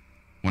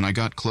 When I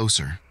got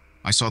closer,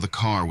 I saw the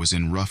car was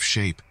in rough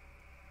shape.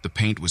 The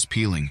paint was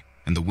peeling,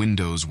 and the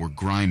windows were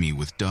grimy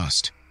with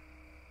dust.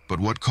 But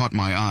what caught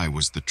my eye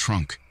was the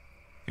trunk.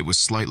 It was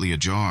slightly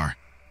ajar,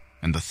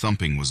 and the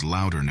thumping was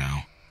louder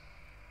now.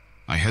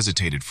 I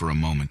hesitated for a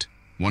moment,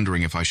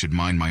 wondering if I should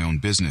mind my own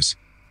business,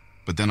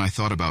 but then I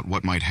thought about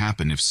what might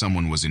happen if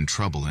someone was in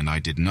trouble and I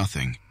did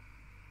nothing.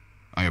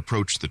 I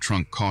approached the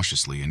trunk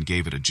cautiously and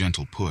gave it a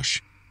gentle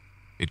push.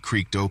 It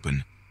creaked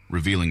open,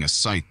 revealing a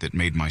sight that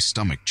made my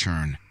stomach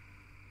churn.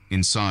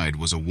 Inside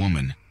was a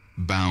woman,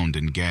 bound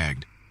and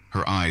gagged,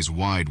 her eyes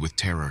wide with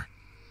terror.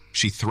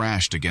 She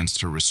thrashed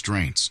against her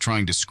restraints,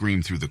 trying to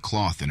scream through the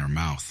cloth in her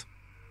mouth.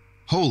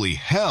 "Holy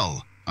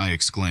hell!" I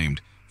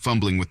exclaimed,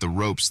 fumbling with the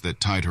ropes that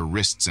tied her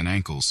wrists and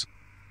ankles.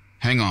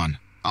 "Hang on,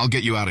 I'll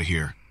get you out of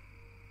here."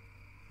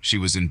 She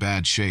was in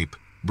bad shape,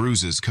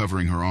 bruises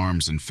covering her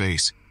arms and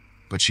face,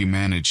 but she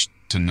managed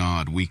to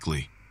nod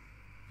weakly.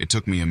 It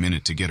took me a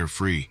minute to get her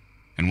free,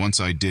 and once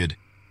I did,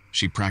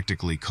 she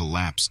practically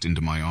collapsed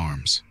into my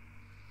arms.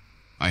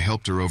 I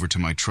helped her over to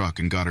my truck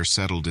and got her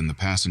settled in the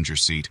passenger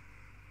seat,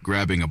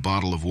 grabbing a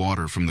bottle of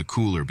water from the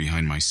cooler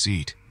behind my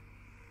seat.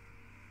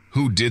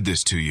 "Who did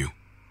this to you?"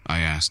 I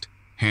asked,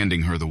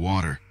 handing her the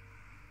water.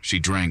 She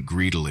drank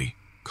greedily,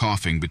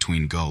 coughing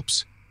between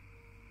gulps.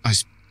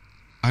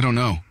 I don't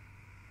know,"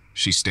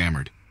 she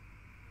stammered.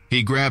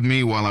 "He grabbed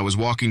me while I was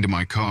walking to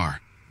my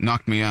car,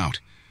 knocked me out.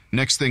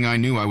 Next thing I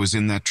knew, I was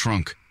in that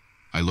trunk."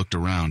 I looked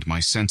around, my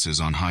senses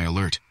on high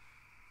alert.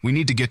 "We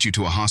need to get you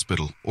to a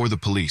hospital or the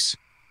police."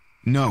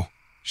 "No,"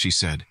 she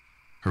said,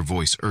 her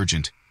voice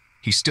urgent.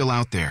 "He's still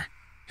out there.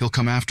 He'll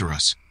come after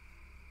us."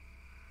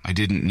 I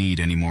didn't need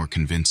any more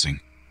convincing.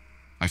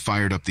 I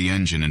fired up the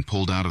engine and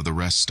pulled out of the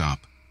rest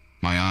stop,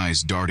 my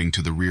eyes darting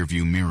to the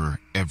rearview mirror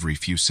every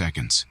few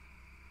seconds.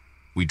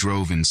 We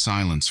drove in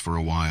silence for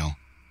a while,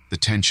 the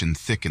tension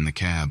thick in the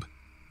cab.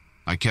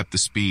 I kept the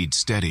speed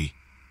steady,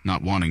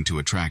 not wanting to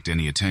attract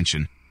any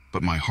attention,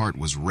 but my heart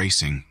was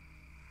racing.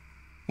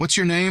 "What's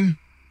your name?"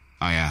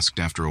 I asked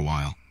after a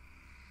while.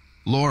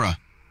 "Laura,"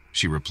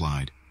 she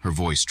replied, her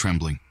voice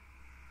trembling.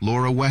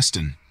 "Laura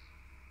Weston."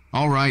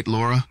 "All right,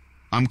 Laura.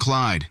 I'm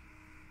Clyde.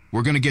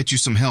 We're gonna get you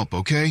some help,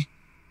 okay?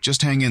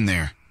 Just hang in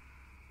there."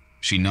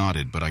 She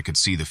nodded, but I could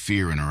see the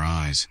fear in her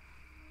eyes.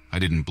 I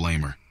didn't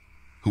blame her.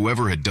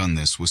 Whoever had done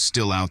this was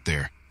still out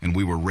there, and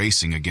we were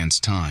racing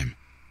against time.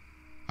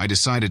 I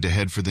decided to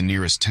head for the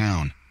nearest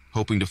town,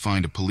 hoping to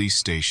find a police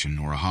station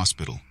or a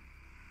hospital.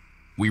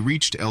 We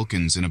reached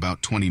Elkins in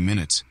about 20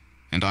 minutes,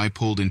 and I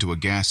pulled into a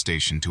gas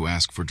station to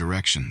ask for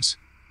directions.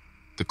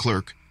 The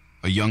clerk,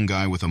 a young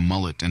guy with a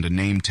mullet and a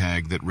name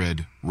tag that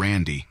read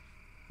Randy,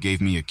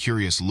 gave me a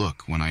curious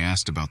look when I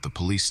asked about the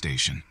police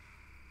station.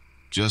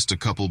 "Just a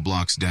couple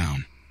blocks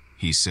down,"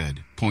 he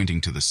said, pointing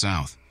to the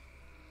south.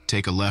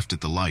 "Take a left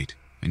at the light,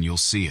 and you'll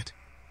see it."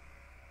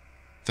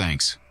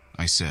 "Thanks,"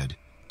 I said,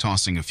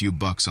 tossing a few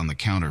bucks on the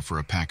counter for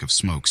a pack of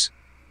smokes.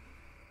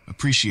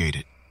 "Appreciate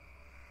it."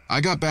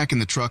 I got back in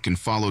the truck and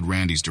followed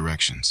Randy's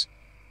directions.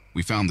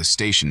 We found the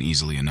station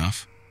easily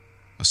enough.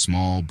 A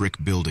small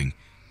brick building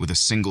with a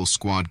single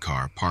squad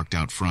car parked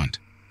out front.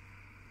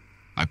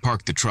 I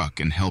parked the truck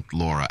and helped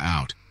Laura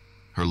out,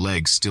 her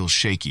legs still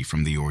shaky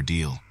from the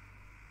ordeal.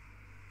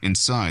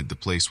 Inside, the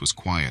place was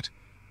quiet.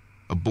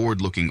 A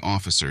bored-looking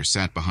officer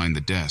sat behind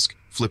the desk,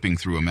 flipping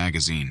through a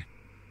magazine.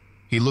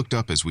 He looked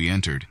up as we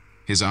entered,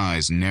 his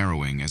eyes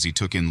narrowing as he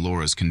took in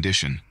Laura's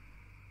condition.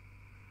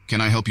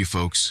 "Can I help you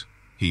folks?"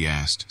 he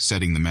asked,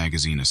 setting the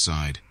magazine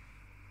aside.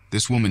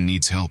 "This woman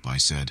needs help," I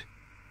said.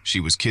 "She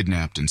was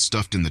kidnapped and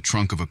stuffed in the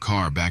trunk of a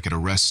car back at a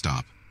rest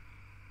stop."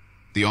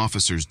 The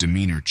officer's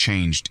demeanor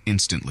changed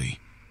instantly.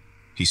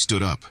 He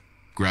stood up,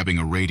 grabbing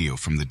a radio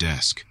from the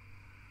desk.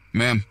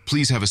 "Ma'am,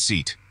 please have a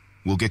seat.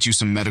 We'll get you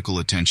some medical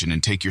attention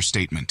and take your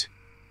statement."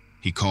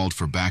 He called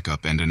for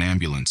backup and an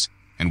ambulance,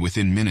 and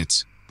within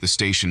minutes, the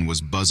station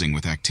was buzzing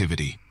with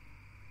activity.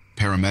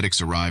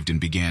 Paramedics arrived and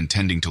began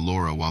tending to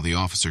Laura while the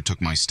officer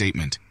took my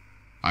statement.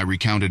 I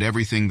recounted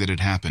everything that had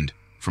happened,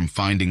 from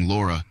finding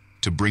Laura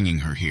to bringing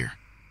her here.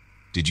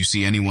 "Did you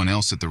see anyone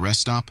else at the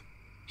rest stop?"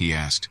 he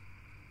asked.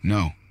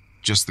 "No,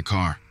 just the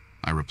car,"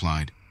 I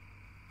replied.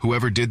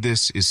 "Whoever did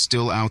this is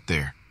still out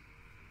there."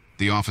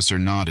 The officer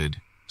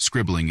nodded,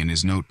 scribbling in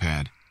his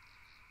notepad.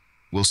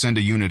 "We'll send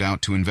a unit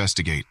out to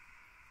investigate.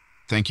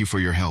 Thank you for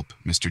your help,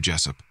 Mr.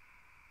 Jessup."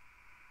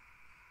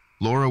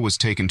 Laura was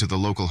taken to the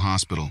local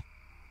hospital,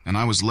 and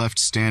I was left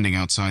standing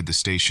outside the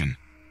station,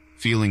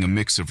 feeling a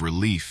mix of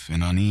relief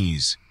and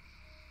unease.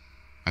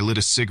 I lit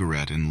a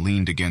cigarette and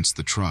leaned against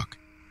the truck,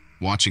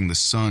 watching the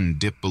sun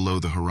dip below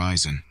the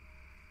horizon.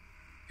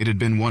 It had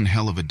been one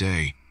hell of a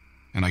day,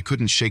 and I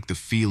couldn't shake the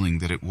feeling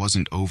that it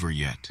wasn't over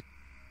yet.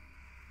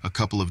 A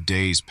couple of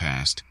days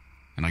passed,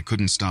 and I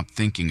couldn't stop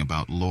thinking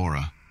about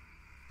Laura.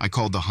 I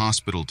called the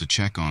hospital to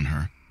check on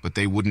her, but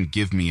they wouldn't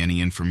give me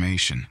any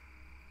information.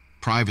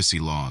 Privacy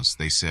laws,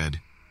 they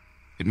said.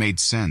 It made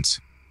sense,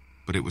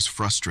 but it was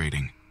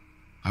frustrating.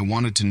 I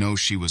wanted to know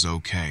she was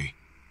okay.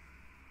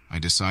 I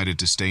decided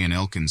to stay in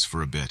Elkins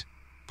for a bit,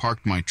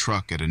 parked my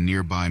truck at a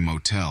nearby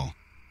motel,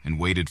 and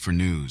waited for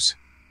news.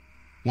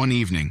 One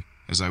evening,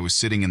 as I was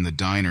sitting in the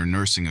diner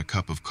nursing a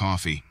cup of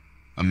coffee,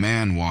 a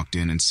man walked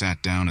in and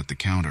sat down at the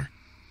counter.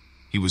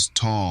 He was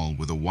tall,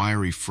 with a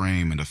wiry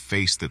frame and a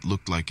face that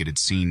looked like it had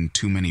seen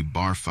too many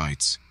bar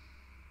fights.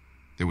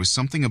 There was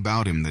something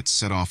about him that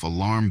set off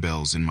alarm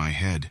bells in my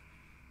head.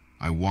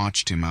 I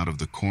watched him out of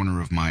the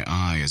corner of my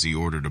eye as he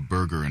ordered a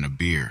burger and a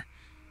beer.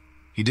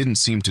 He didn't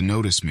seem to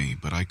notice me,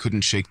 but I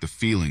couldn't shake the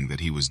feeling that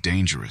he was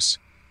dangerous.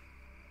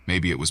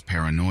 Maybe it was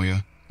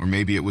paranoia, or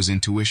maybe it was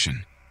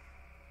intuition.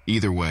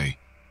 Either way,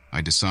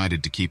 I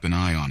decided to keep an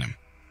eye on him.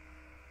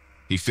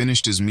 He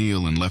finished his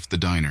meal and left the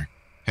diner,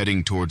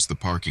 heading towards the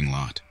parking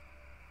lot.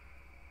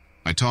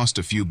 I tossed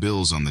a few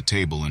bills on the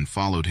table and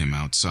followed him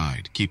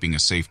outside, keeping a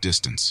safe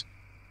distance.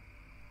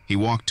 He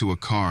walked to a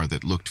car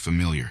that looked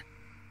familiar,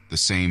 the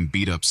same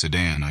beat-up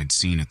sedan I'd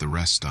seen at the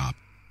rest stop.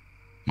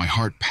 My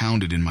heart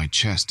pounded in my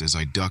chest as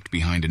I ducked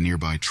behind a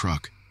nearby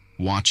truck,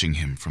 watching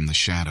him from the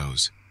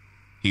shadows.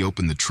 He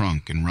opened the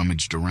trunk and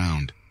rummaged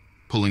around,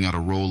 pulling out a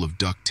roll of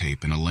duct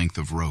tape and a length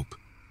of rope.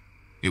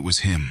 It was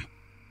him.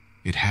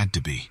 It had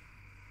to be.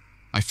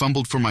 I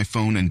fumbled for my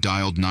phone and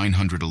dialed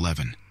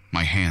 911,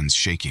 my hands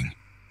shaking.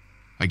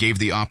 I gave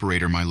the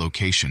operator my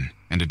location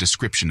and a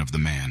description of the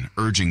man,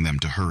 urging them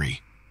to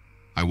hurry.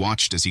 I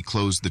watched as he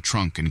closed the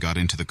trunk and got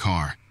into the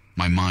car,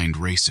 my mind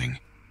racing.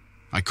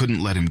 I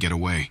couldn't let him get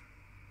away.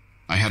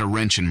 I had a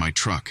wrench in my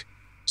truck,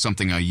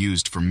 something I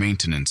used for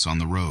maintenance on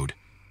the road.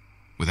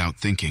 Without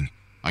thinking,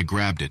 I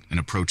grabbed it and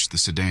approached the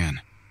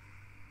sedan.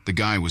 The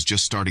guy was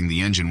just starting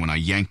the engine when I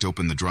yanked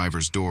open the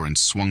driver's door and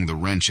swung the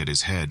wrench at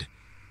his head.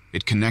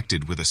 It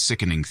connected with a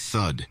sickening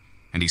thud,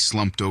 and he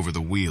slumped over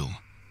the wheel.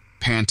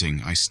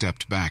 Panting, I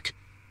stepped back,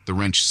 the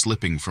wrench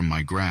slipping from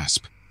my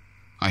grasp.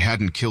 I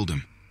hadn't killed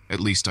him, at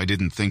least I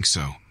didn't think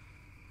so.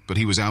 But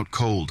he was out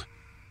cold.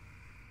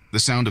 The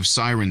sound of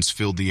sirens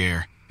filled the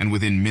air, and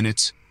within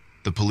minutes,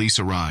 the police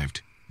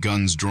arrived,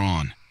 guns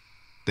drawn.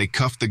 They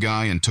cuffed the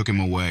guy and took him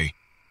away,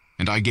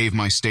 and I gave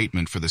my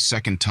statement for the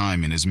second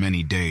time in as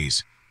many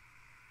days.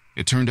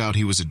 It turned out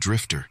he was a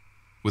drifter,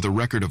 with a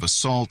record of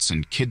assaults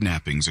and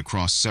kidnappings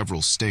across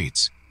several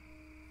states.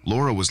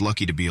 Laura was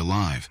lucky to be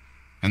alive,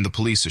 and the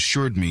police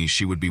assured me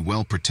she would be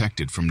well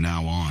protected from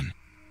now on.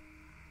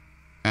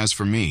 As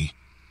for me,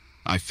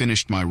 I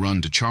finished my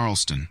run to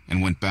Charleston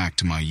and went back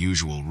to my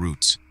usual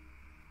routes.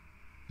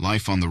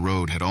 Life on the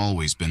road had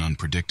always been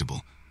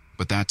unpredictable,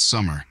 but that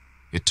summer,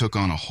 it took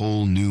on a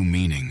whole new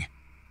meaning.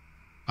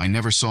 I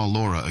never saw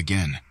Laura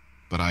again,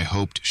 but I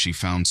hoped she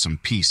found some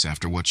peace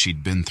after what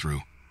she'd been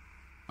through.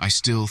 I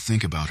still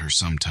think about her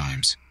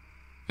sometimes,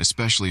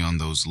 especially on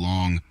those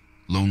long,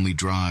 lonely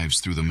drives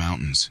through the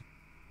mountains.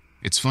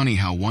 It's funny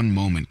how one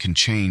moment can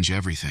change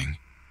everything.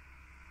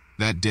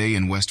 That day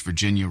in West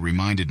Virginia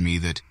reminded me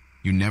that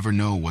you never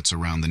know what's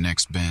around the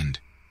next bend.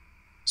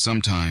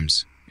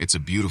 Sometimes it's a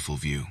beautiful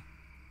view.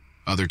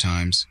 Other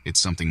times it's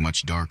something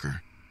much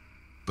darker.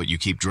 But you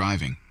keep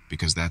driving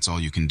because that's all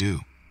you can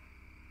do.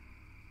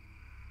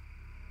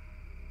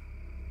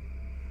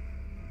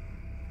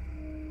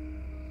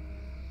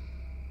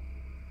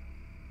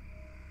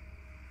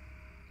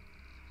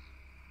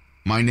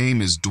 My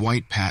name is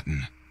Dwight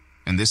Patton,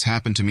 and this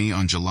happened to me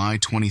on July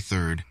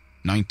 23,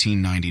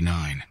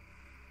 1999.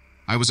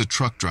 I was a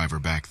truck driver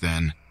back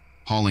then,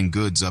 hauling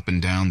goods up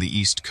and down the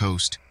East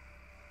Coast.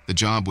 The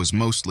job was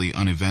mostly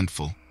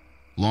uneventful.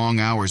 Long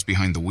hours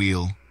behind the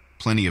wheel,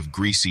 plenty of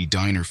greasy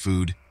diner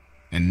food,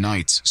 and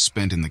nights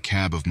spent in the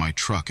cab of my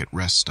truck at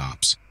rest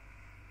stops.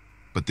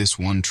 But this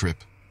one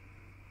trip,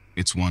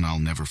 it's one I'll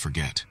never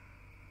forget.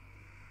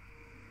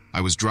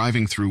 I was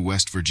driving through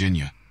West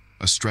Virginia,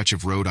 a stretch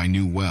of road I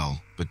knew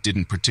well but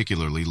didn't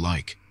particularly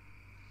like.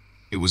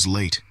 It was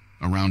late,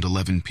 around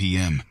 11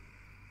 p.m.,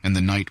 and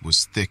the night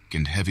was thick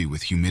and heavy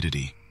with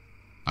humidity.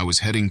 I was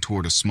heading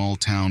toward a small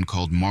town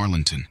called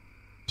Marlinton,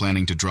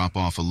 planning to drop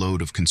off a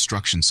load of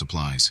construction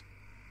supplies.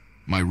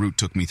 My route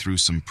took me through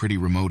some pretty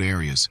remote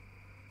areas,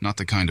 not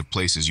the kind of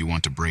places you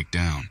want to break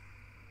down.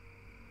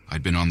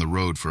 I'd been on the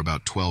road for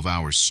about 12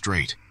 hours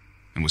straight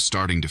and was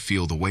starting to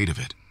feel the weight of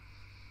it.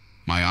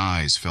 My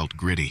eyes felt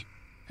gritty,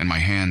 and my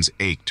hands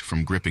ached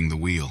from gripping the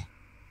wheel.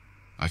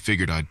 I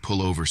figured I'd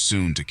pull over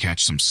soon to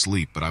catch some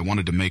sleep, but I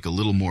wanted to make a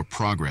little more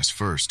progress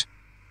first.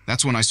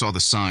 That's when I saw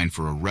the sign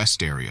for a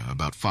rest area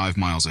about 5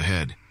 miles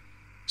ahead.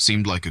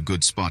 Seemed like a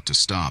good spot to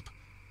stop.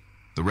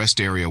 The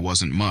rest area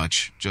wasn't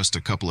much, just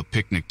a couple of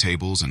picnic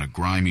tables and a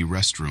grimy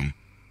restroom,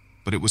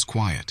 but it was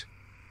quiet.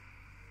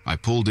 I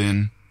pulled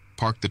in,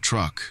 parked the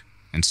truck,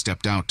 and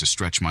stepped out to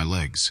stretch my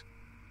legs.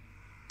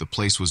 The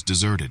place was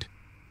deserted.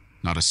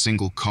 Not a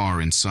single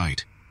car in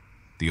sight.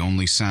 The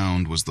only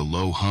sound was the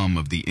low hum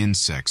of the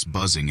insects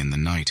buzzing in the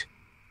night.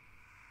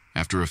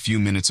 After a few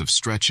minutes of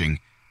stretching,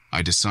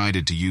 I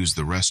decided to use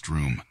the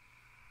restroom.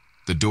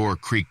 The door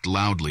creaked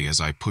loudly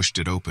as I pushed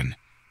it open,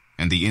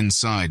 and the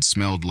inside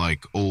smelled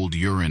like old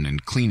urine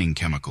and cleaning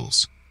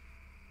chemicals.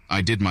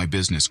 I did my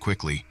business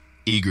quickly,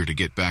 eager to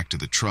get back to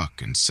the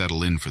truck and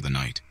settle in for the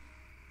night.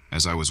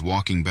 As I was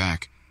walking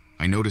back,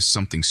 I noticed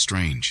something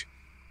strange.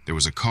 There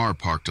was a car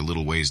parked a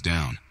little ways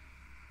down,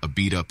 a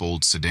beat-up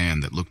old sedan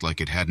that looked like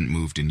it hadn't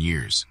moved in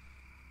years.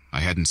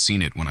 I hadn't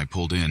seen it when I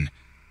pulled in,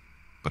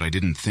 but I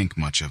didn't think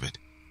much of it.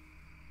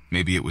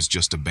 Maybe it was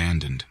just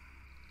abandoned.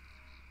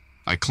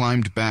 I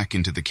climbed back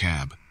into the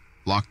cab,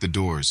 locked the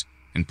doors,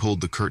 and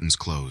pulled the curtains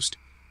closed.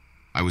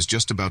 I was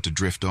just about to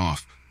drift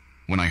off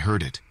when I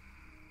heard it.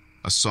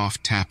 A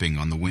soft tapping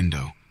on the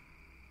window.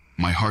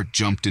 My heart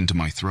jumped into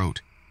my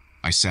throat.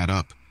 I sat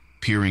up,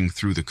 peering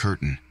through the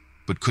curtain,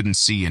 but couldn't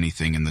see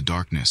anything in the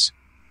darkness.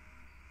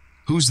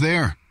 "Who's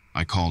there?"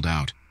 I called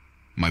out,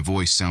 my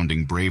voice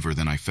sounding braver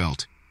than I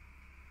felt.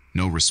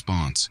 No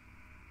response,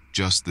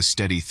 just the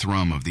steady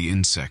thrum of the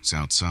insects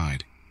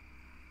outside.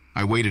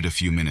 I waited a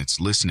few minutes,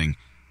 listening,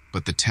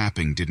 but the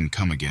tapping didn't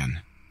come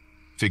again.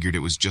 Figured it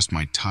was just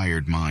my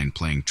tired mind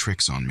playing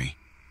tricks on me.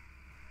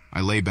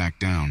 I lay back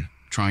down,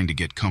 trying to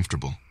get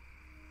comfortable.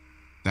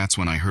 That's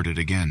when I heard it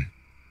again.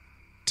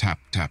 Tap,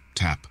 tap,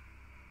 tap.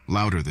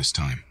 Louder this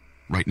time,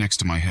 right next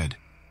to my head.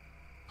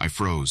 I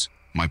froze,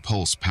 my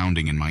pulse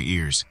pounding in my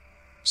ears.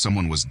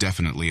 Someone was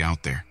definitely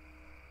out there.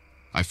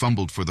 I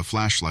fumbled for the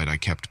flashlight I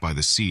kept by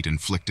the seat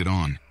and flicked it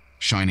on,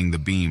 shining the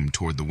beam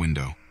toward the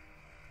window.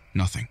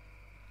 Nothing.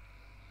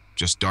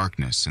 Just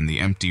darkness and the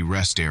empty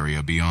rest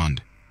area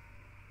beyond.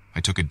 I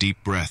took a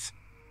deep breath,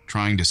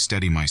 trying to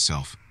steady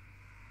myself.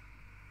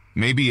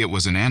 Maybe it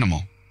was an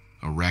animal,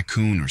 a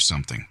raccoon or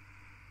something.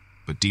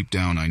 But deep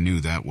down I knew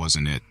that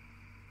wasn't it.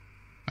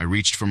 I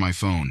reached for my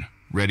phone,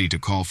 ready to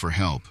call for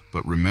help,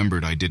 but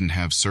remembered I didn't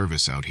have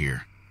service out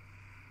here.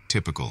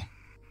 Typical.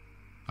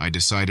 I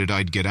decided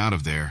I'd get out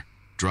of there,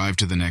 drive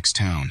to the next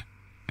town,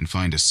 and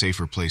find a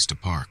safer place to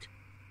park.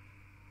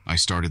 I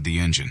started the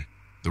engine,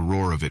 the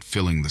roar of it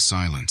filling the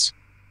silence.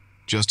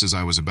 Just as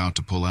I was about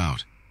to pull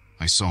out,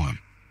 I saw him.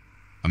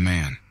 A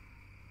man,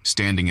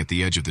 standing at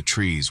the edge of the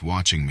trees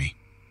watching me.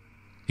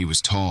 He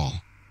was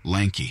tall,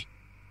 lanky,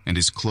 and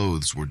his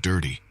clothes were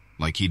dirty,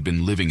 like he'd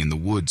been living in the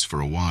woods for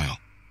a while.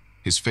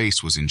 His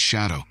face was in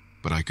shadow,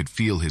 but I could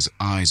feel his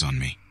eyes on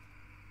me.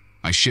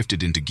 I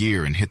shifted into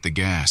gear and hit the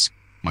gas,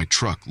 my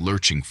truck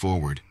lurching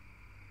forward.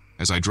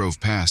 As I drove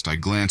past, I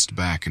glanced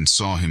back and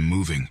saw him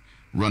moving,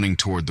 running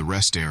toward the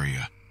rest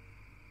area.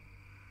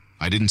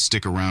 I didn't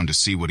stick around to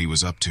see what he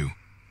was up to.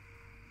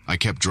 I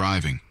kept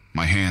driving,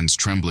 my hands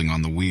trembling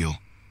on the wheel.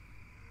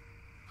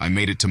 I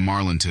made it to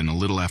Marlinton a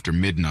little after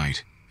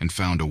midnight and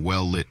found a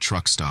well-lit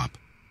truck stop.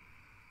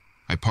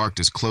 I parked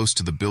as close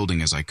to the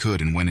building as I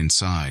could and went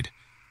inside,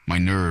 my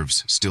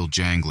nerves still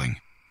jangling.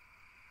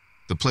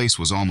 The place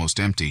was almost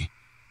empty,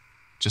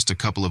 just a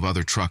couple of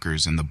other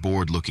truckers and the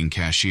bored-looking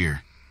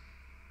cashier.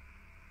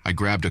 I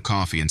grabbed a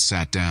coffee and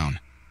sat down,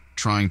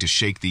 trying to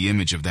shake the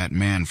image of that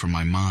man from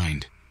my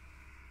mind.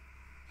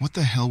 What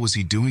the hell was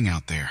he doing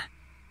out there?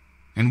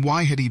 And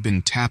why had he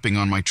been tapping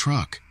on my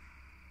truck?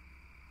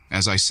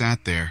 As I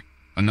sat there,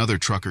 another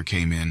trucker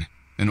came in,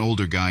 an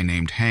older guy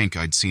named Hank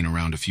I'd seen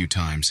around a few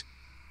times.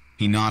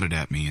 He nodded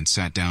at me and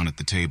sat down at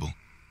the table.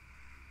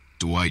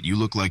 "Dwight, you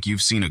look like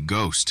you've seen a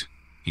ghost,"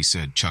 he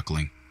said,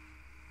 chuckling.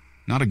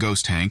 "Not a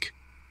ghost, Hank,"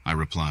 I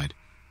replied,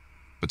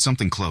 "but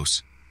something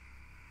close.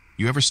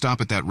 You ever stop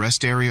at that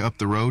rest area up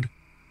the road?"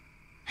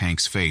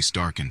 Hank's face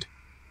darkened.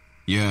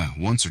 "Yeah,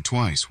 once or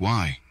twice.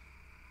 Why?"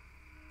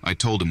 I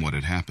told him what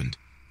had happened,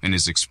 and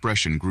his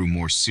expression grew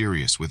more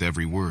serious with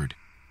every word.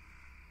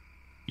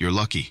 "You're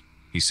lucky,"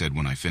 he said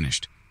when I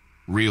finished.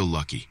 "Real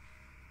lucky.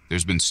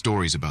 There's been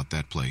stories about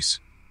that place.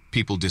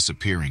 People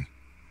disappearing.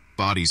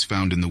 Bodies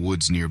found in the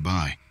woods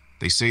nearby.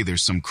 They say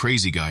there's some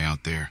crazy guy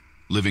out there,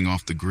 living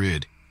off the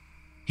grid.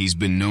 He's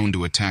been known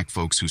to attack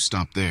folks who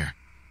stop there."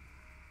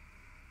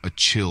 A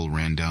chill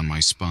ran down my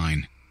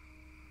spine.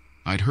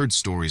 I'd heard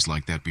stories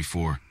like that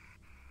before,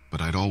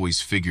 but I'd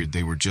always figured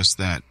they were just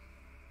that,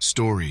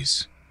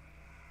 stories.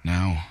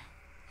 Now,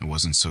 I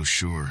wasn't so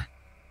sure.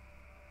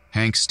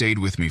 Hank stayed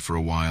with me for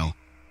a while,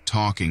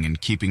 talking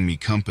and keeping me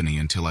company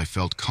until I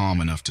felt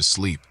calm enough to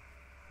sleep.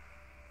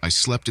 I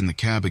slept in the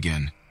cab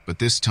again, but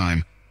this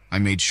time I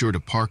made sure to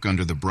park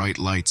under the bright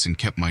lights and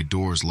kept my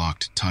doors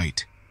locked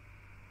tight.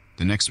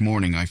 The next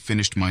morning I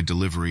finished my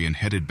delivery and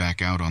headed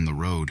back out on the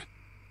road.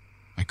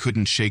 I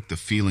couldn't shake the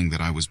feeling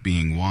that I was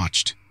being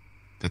watched,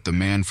 that the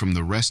man from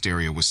the rest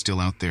area was still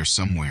out there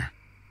somewhere.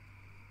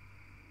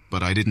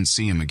 But I didn't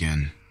see him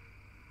again.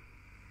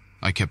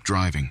 I kept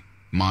driving,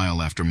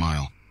 mile after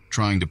mile,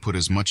 trying to put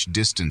as much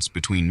distance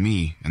between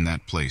me and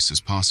that place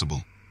as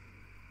possible.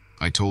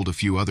 I told a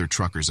few other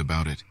truckers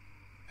about it,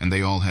 and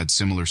they all had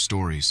similar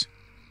stories.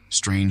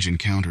 Strange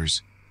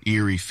encounters,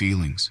 eerie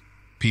feelings,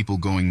 people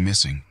going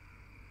missing.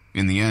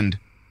 In the end,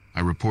 I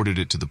reported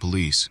it to the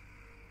police,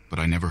 but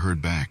I never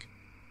heard back.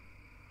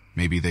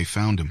 Maybe they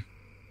found him.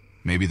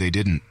 Maybe they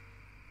didn't.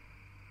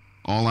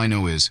 All I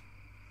know is,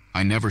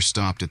 I never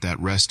stopped at that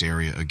rest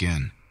area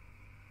again,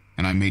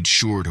 and I made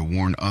sure to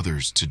warn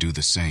others to do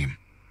the same.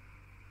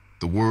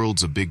 The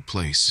world's a big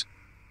place,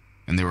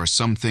 and there are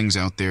some things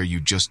out there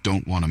you just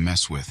don't want to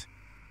mess with.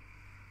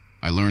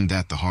 I learned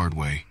that the hard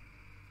way.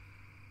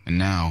 And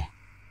now,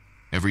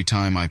 every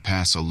time I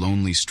pass a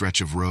lonely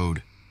stretch of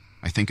road,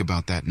 I think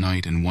about that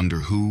night and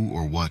wonder who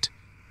or what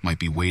might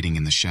be waiting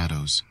in the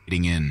shadows,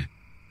 waiting in.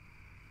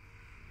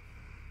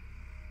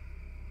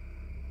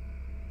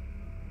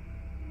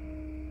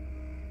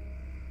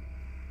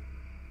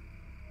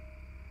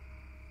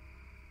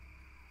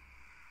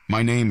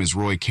 My name is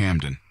Roy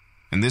Camden,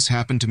 and this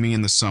happened to me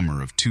in the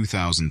summer of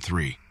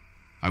 2003.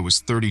 I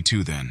was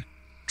 32 then,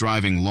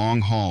 driving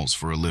long hauls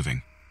for a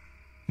living.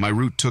 My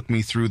route took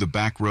me through the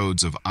back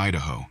roads of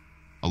Idaho,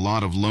 a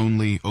lot of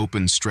lonely,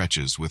 open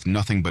stretches with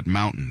nothing but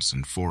mountains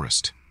and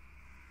forest.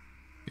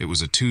 It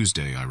was a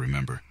Tuesday, I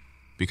remember,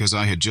 because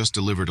I had just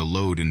delivered a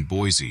load in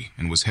Boise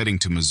and was heading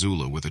to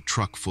Missoula with a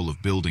truck full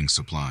of building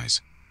supplies.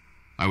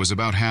 I was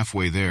about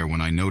halfway there when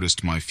I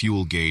noticed my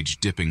fuel gauge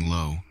dipping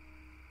low.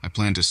 I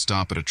planned to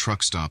stop at a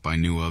truck stop I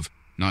knew of,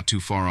 not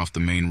too far off the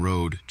main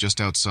road, just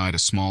outside a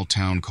small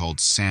town called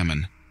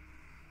Salmon.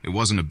 It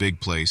wasn't a big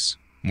place,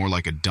 more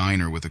like a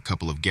diner with a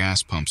couple of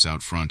gas pumps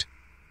out front,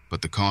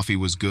 but the coffee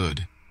was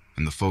good,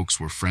 and the folks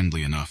were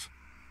friendly enough.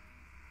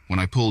 When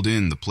I pulled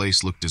in, the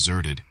place looked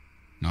deserted,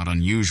 not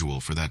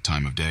unusual for that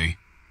time of day.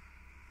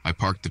 I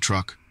parked the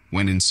truck,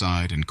 went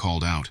inside, and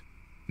called out.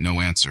 No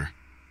answer.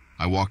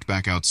 I walked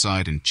back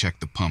outside and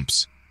checked the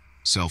pumps.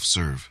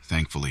 Self-serve,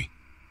 thankfully.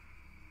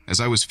 As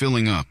I was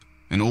filling up,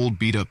 an old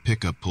beat-up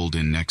pickup pulled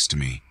in next to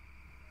me.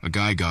 A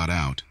guy got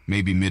out,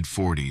 maybe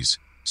mid-40s,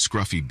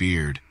 scruffy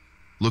beard,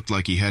 looked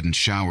like he hadn't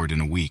showered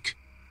in a week.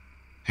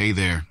 "Hey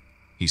there,"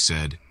 he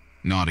said,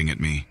 nodding at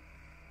me.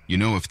 "You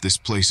know if this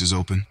place is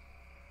open?"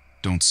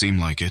 "Don't seem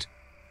like it,"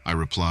 I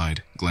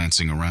replied,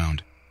 glancing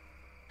around.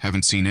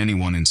 "Haven't seen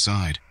anyone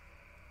inside."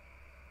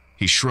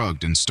 He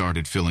shrugged and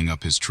started filling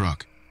up his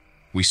truck.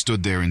 We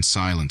stood there in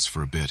silence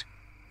for a bit,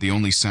 the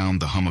only sound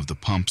the hum of the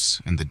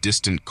pumps and the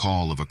distant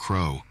call of a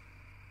crow.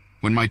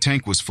 When my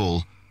tank was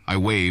full, I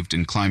waved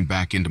and climbed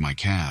back into my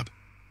cab.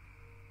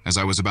 As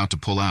I was about to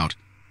pull out,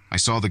 I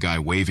saw the guy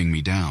waving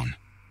me down.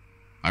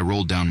 I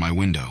rolled down my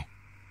window.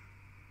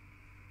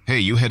 "Hey,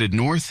 you headed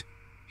north?"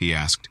 he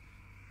asked.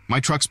 "My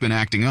truck's been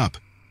acting up.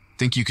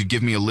 Think you could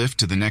give me a lift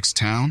to the next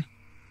town?"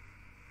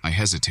 I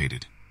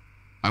hesitated.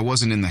 I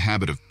wasn't in the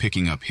habit of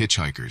picking up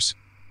hitchhikers,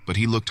 but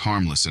he looked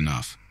harmless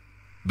enough.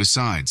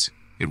 Besides,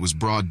 it was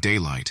broad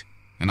daylight,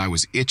 and I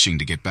was itching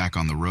to get back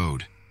on the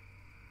road.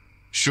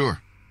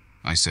 "Sure,"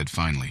 I said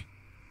finally.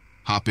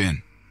 "Hop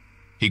in."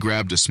 He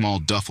grabbed a small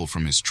duffel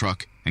from his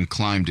truck and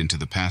climbed into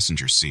the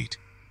passenger seat.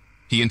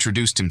 He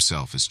introduced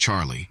himself as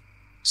Charlie,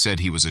 said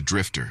he was a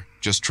drifter,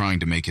 just trying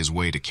to make his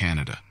way to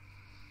Canada.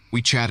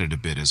 We chatted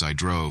a bit as I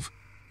drove,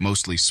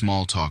 mostly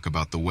small talk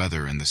about the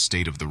weather and the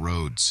state of the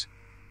roads.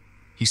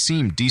 He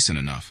seemed decent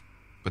enough,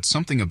 but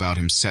something about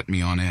him set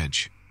me on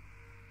edge.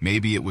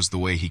 Maybe it was the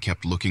way he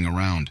kept looking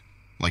around,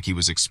 like he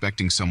was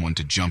expecting someone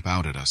to jump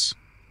out at us.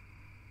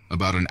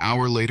 About an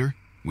hour later,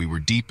 we were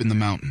deep in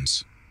the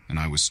mountains, and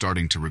I was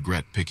starting to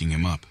regret picking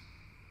him up.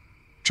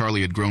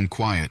 Charlie had grown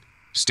quiet,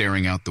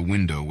 staring out the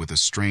window with a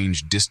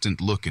strange,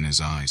 distant look in his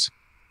eyes.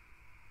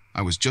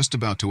 I was just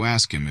about to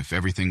ask him if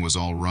everything was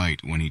all right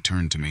when he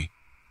turned to me.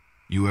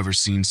 "You ever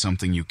seen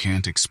something you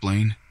can't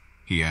explain?"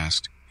 he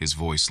asked, his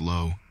voice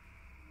low.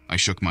 I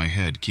shook my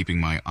head,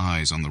 keeping my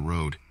eyes on the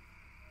road.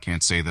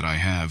 "Can't say that I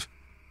have."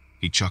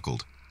 He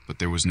chuckled, but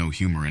there was no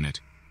humor in it.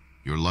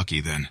 "You're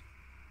lucky then."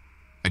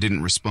 I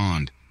didn't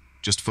respond,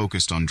 just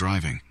focused on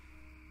driving.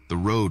 The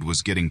road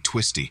was getting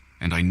twisty,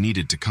 and I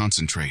needed to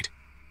concentrate.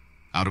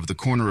 Out of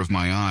the corner of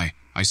my eye,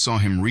 I saw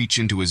him reach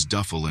into his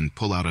duffel and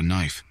pull out a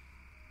knife.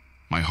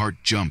 My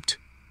heart jumped,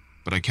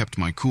 but I kept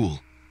my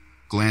cool,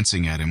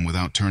 glancing at him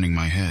without turning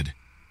my head.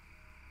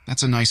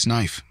 "That's a nice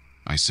knife,"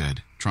 I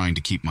said, trying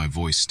to keep my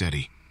voice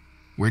steady.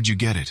 "Where'd you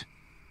get it?"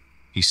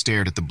 He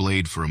stared at the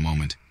blade for a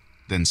moment,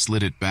 then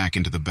slid it back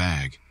into the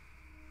bag.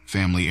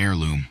 "Family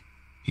heirloom,"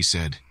 he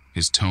said,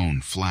 his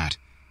tone flat.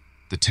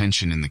 The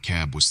tension in the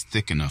cab was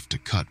thick enough to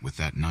cut with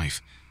that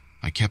knife.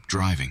 I kept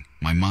driving,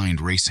 my mind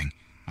racing.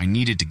 I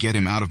needed to get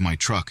him out of my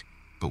truck,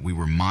 but we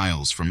were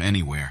miles from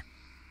anywhere,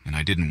 and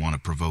I didn't want to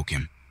provoke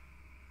him.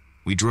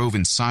 We drove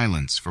in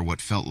silence for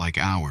what felt like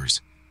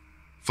hours.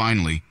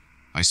 Finally,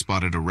 I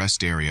spotted a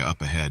rest area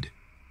up ahead.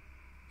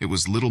 It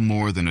was little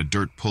more than a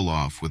dirt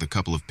pull-off with a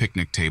couple of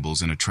picnic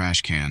tables and a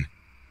trash can,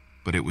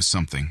 but it was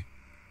something.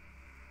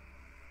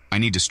 "I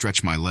need to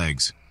stretch my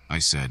legs," I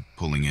said,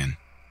 pulling in.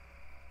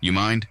 "You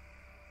mind?"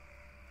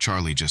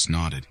 Charlie just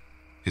nodded,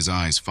 his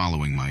eyes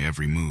following my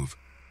every move.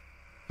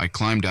 I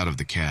climbed out of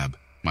the cab,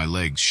 my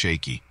legs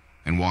shaky,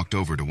 and walked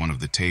over to one of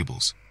the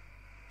tables.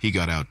 He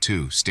got out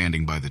too,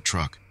 standing by the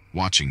truck,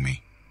 watching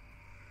me.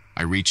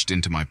 I reached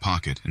into my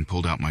pocket and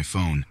pulled out my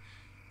phone,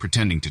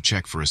 pretending to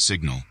check for a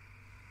signal.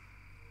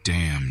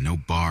 "Damn, no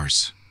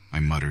bars," I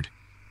muttered.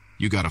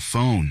 "You got a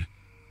phone?"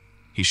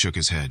 He shook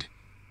his head.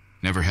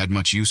 "Never had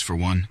much use for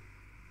one."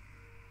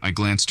 I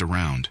glanced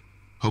around,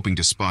 hoping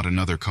to spot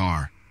another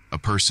car, a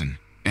person,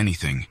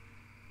 anything,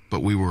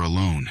 but we were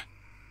alone.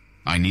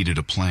 I needed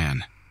a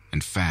plan,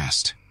 and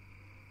fast.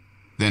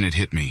 Then it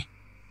hit me.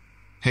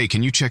 "Hey,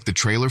 can you check the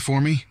trailer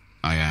for me?"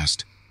 I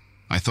asked.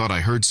 I thought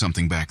I heard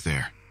something back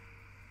there.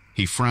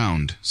 He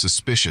frowned,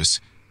 suspicious,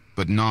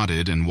 but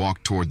nodded and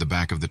walked toward the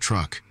back of the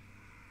truck.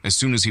 As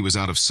soon as he was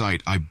out of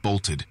sight, I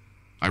bolted.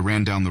 I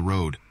ran down the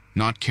road,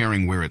 not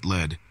caring where it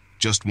led,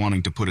 just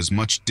wanting to put as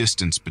much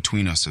distance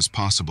between us as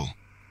possible.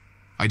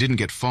 I didn't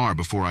get far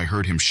before I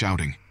heard him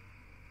shouting.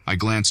 I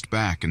glanced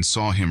back and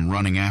saw him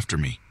running after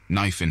me,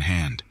 knife in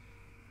hand.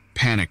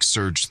 Panic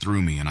surged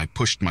through me and I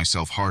pushed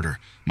myself harder,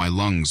 my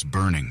lungs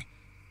burning.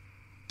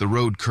 The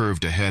road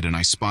curved ahead and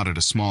I spotted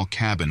a small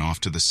cabin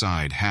off to the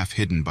side, half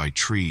hidden by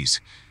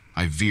trees.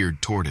 I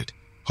veered toward it,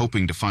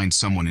 hoping to find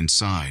someone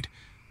inside.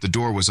 The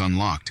door was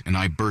unlocked and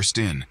I burst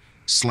in,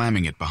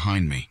 slamming it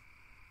behind me.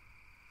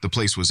 The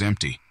place was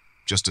empty,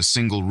 just a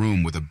single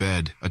room with a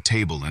bed, a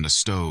table, and a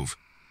stove.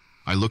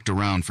 I looked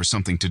around for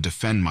something to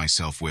defend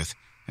myself with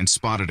and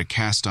spotted a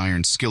cast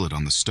iron skillet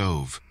on the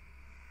stove.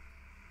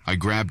 I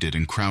grabbed it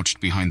and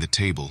crouched behind the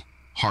table,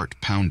 heart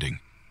pounding.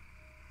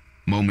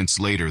 Moments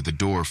later, the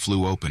door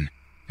flew open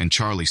and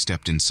Charlie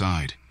stepped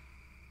inside.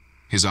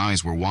 His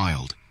eyes were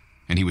wild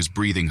and he was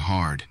breathing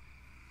hard.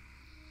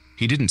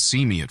 He didn't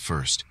see me at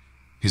first,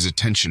 his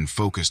attention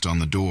focused on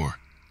the door.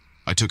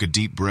 I took a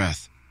deep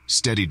breath,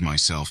 steadied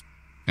myself,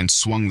 and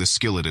swung the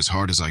skillet as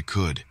hard as I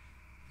could.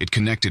 It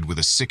connected with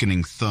a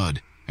sickening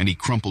thud, and he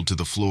crumpled to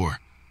the floor.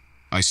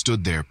 I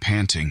stood there,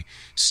 panting,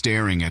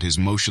 staring at his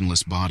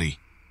motionless body.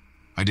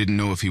 I didn't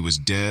know if he was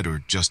dead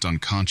or just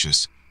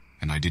unconscious,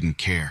 and I didn't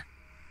care.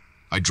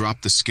 I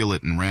dropped the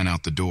skillet and ran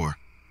out the door.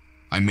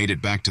 I made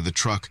it back to the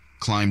truck,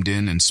 climbed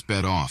in, and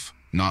sped off,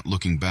 not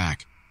looking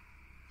back.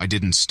 I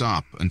didn't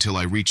stop until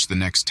I reached the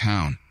next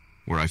town,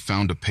 where I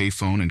found a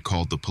payphone and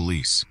called the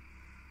police.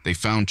 They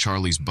found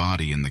Charlie's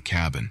body in the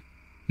cabin,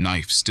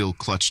 knife still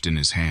clutched in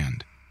his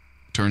hand.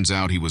 Turns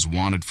out he was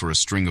wanted for a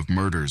string of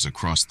murders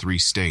across 3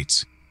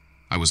 states.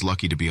 I was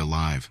lucky to be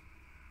alive.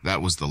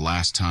 That was the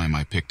last time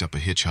I picked up a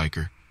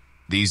hitchhiker.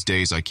 These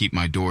days I keep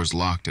my doors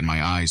locked and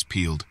my eyes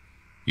peeled.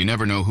 You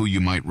never know who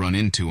you might run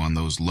into on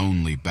those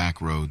lonely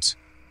back roads.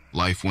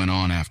 Life went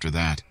on after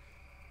that.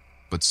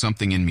 But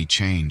something in me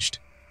changed.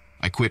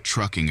 I quit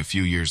trucking a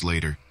few years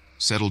later,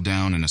 settled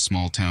down in a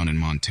small town in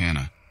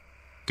Montana.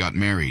 Got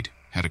married,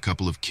 had a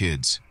couple of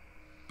kids.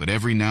 But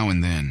every now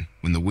and then,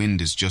 when the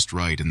wind is just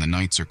right and the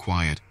nights are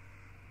quiet,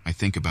 I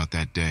think about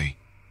that day.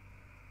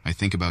 I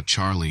think about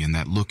Charlie and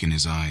that look in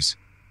his eyes.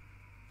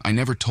 I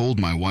never told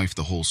my wife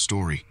the whole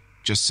story,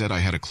 just said I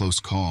had a close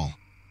call.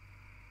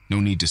 No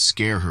need to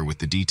scare her with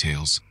the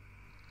details.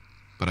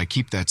 But I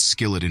keep that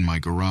skillet in my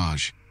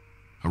garage,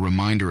 a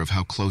reminder of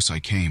how close I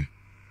came.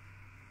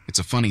 It's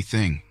a funny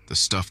thing, the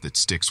stuff that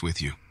sticks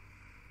with you.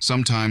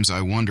 Sometimes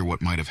I wonder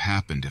what might have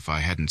happened if I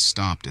hadn't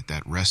stopped at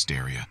that rest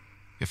area,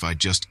 if I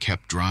just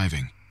kept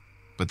driving.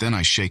 But then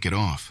I shake it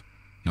off.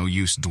 No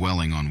use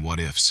dwelling on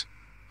what-ifs.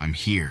 I'm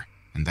here,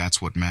 and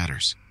that's what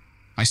matters.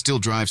 I still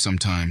drive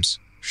sometimes,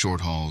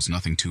 short hauls,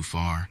 nothing too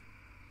far,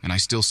 and I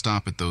still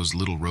stop at those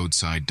little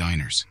roadside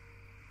diners.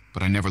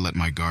 But I never let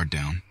my guard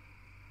down.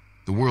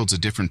 The world's a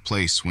different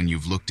place when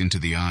you've looked into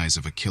the eyes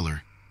of a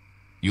killer.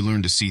 You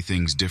learn to see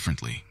things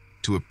differently,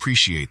 to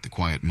appreciate the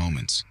quiet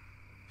moments.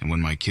 And when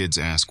my kids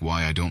ask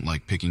why I don't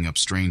like picking up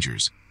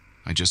strangers,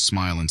 I just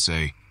smile and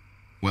say,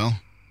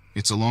 well,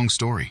 it's a long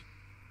story.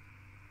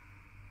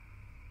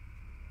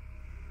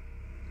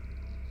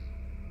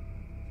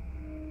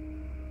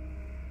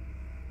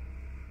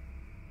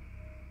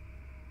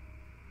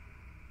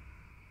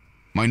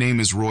 My name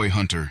is Roy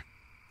Hunter,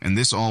 and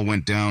this all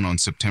went down on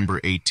September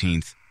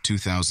 18th,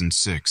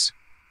 2006.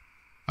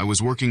 I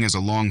was working as a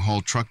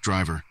long-haul truck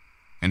driver,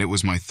 and it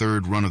was my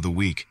 3rd run of the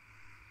week.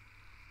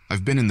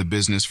 I've been in the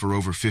business for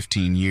over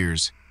 15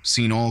 years,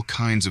 seen all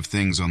kinds of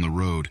things on the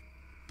road,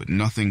 but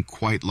nothing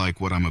quite like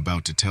what I'm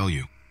about to tell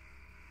you.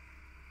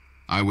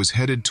 I was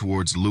headed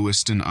towards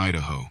Lewiston,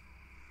 Idaho,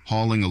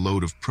 hauling a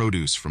load of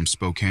produce from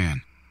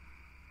Spokane.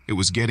 It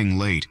was getting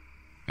late,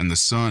 and the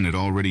sun had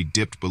already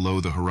dipped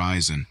below the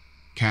horizon,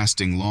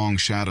 casting long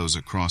shadows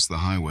across the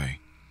highway.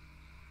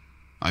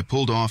 I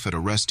pulled off at a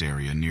rest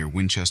area near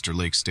Winchester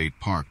Lake State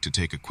Park to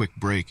take a quick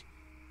break,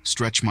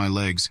 stretch my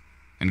legs,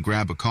 and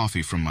grab a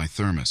coffee from my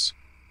thermos.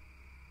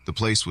 The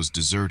place was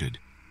deserted,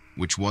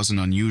 which wasn't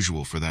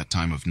unusual for that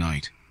time of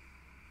night.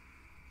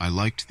 I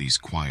liked these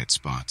quiet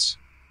spots.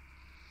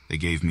 They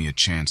gave me a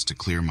chance to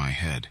clear my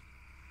head.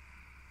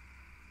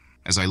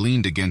 As I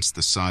leaned against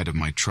the side of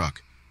my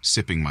truck,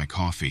 sipping my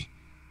coffee,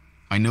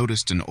 I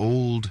noticed an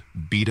old,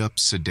 beat-up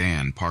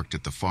sedan parked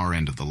at the far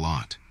end of the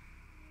lot.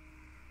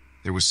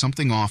 There was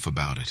something off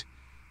about it.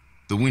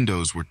 The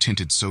windows were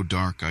tinted so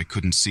dark I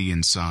couldn't see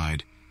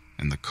inside,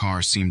 and the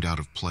car seemed out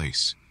of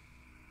place.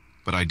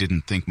 But I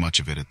didn't think much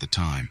of it at the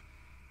time.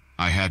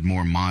 I had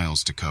more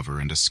miles to cover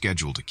and a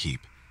schedule to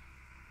keep.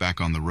 Back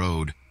on the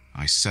road,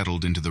 I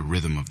settled into the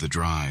rhythm of the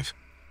drive.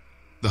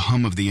 The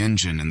hum of the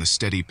engine and the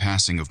steady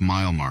passing of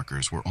mile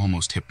markers were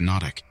almost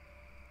hypnotic.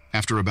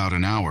 After about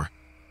an hour,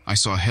 I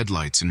saw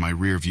headlights in my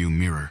rearview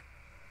mirror.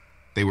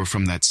 They were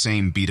from that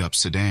same beat-up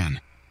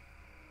sedan.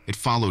 It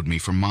followed me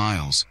for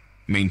miles,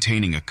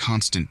 maintaining a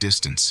constant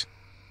distance.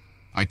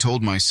 I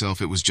told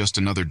myself it was just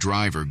another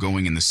driver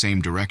going in the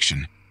same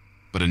direction,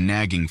 but a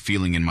nagging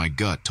feeling in my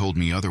gut told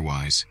me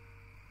otherwise.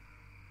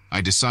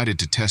 I decided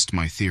to test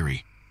my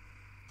theory.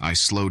 I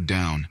slowed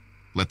down,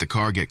 let the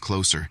car get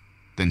closer,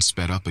 then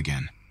sped up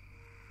again.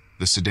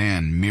 The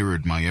sedan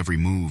mirrored my every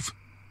move.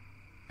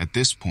 At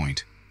this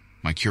point,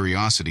 my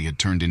curiosity had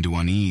turned into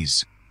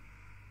unease.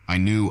 I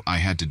knew I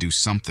had to do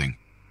something,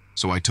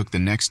 so I took the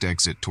next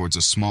exit towards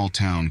a small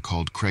town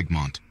called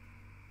Craigmont.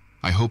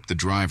 I hoped the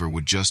driver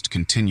would just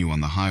continue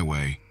on the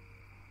highway,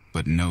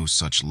 but no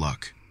such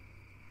luck.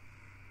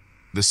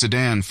 The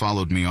sedan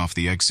followed me off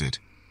the exit.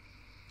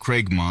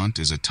 Craigmont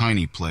is a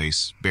tiny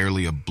place,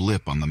 barely a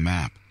blip on the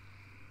map.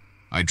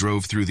 I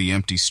drove through the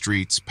empty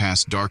streets,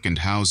 past darkened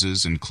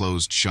houses and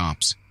closed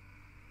shops.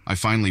 I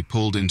finally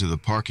pulled into the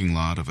parking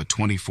lot of a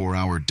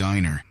 24-hour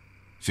diner,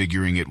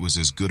 figuring it was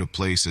as good a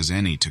place as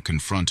any to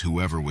confront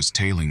whoever was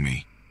tailing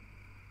me.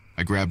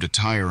 I grabbed a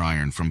tire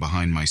iron from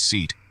behind my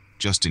seat,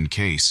 just in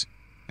case,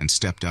 and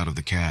stepped out of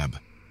the cab.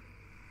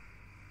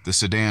 The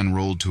sedan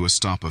rolled to a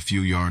stop a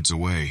few yards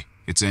away,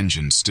 its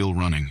engine still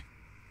running.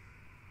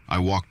 I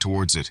walked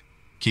towards it,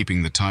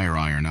 keeping the tire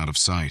iron out of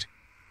sight.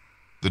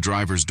 The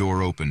driver's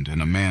door opened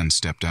and a man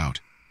stepped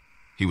out.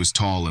 He was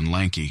tall and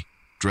lanky,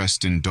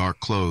 dressed in dark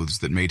clothes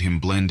that made him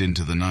blend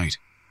into the night.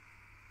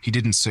 He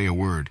didn't say a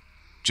word,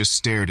 just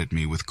stared at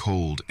me with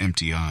cold,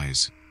 empty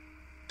eyes.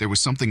 There was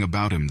something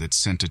about him that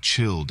sent a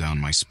chill down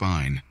my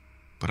spine,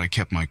 but I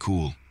kept my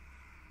cool.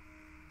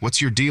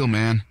 "What's your deal,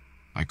 man?"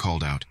 I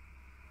called out,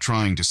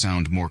 trying to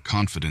sound more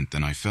confident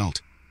than I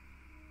felt.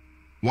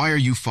 "Why are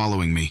you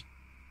following me?"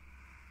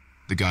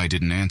 The guy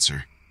didn't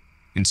answer.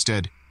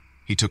 Instead,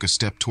 he took a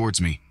step towards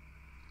me,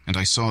 and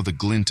I saw the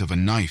glint of a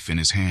knife in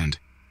his hand.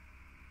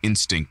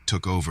 Instinct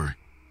took over.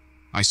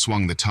 I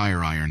swung the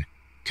tire iron,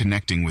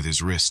 connecting with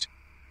his wrist.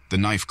 The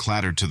knife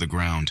clattered to the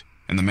ground,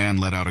 and the man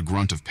let out a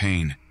grunt of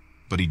pain,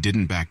 but he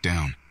didn't back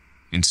down.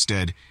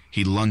 Instead,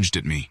 he lunged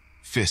at me,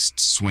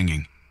 fists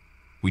swinging.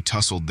 We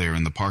tussled there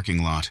in the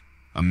parking lot,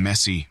 a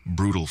messy,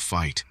 brutal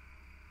fight.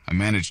 I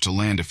managed to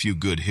land a few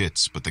good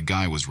hits, but the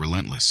guy was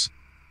relentless.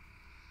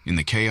 In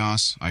the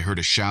chaos, I heard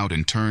a shout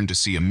and turned to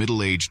see a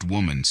middle-aged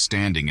woman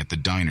standing at the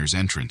diner's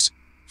entrance,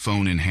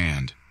 phone in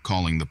hand,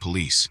 calling the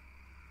police.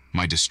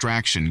 My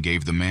distraction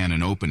gave the man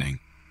an opening,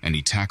 and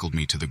he tackled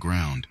me to the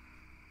ground.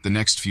 The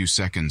next few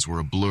seconds were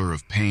a blur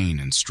of pain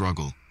and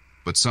struggle,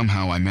 but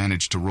somehow I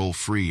managed to roll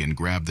free and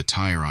grab the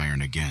tire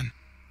iron again.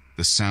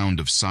 The sound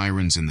of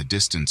sirens in the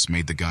distance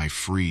made the guy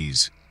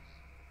freeze.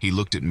 He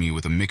looked at me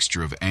with a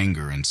mixture of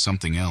anger and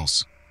something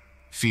else.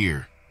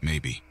 Fear,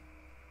 maybe.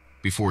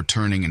 Before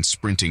turning and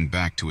sprinting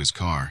back to his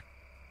car.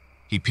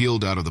 He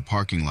peeled out of the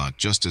parking lot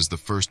just as the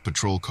first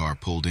patrol car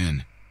pulled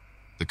in.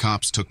 The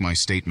cops took my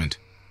statement,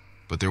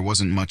 but there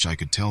wasn't much I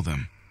could tell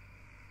them.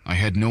 I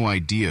had no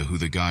idea who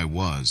the guy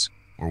was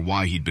or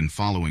why he'd been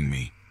following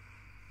me.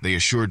 They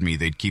assured me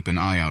they'd keep an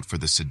eye out for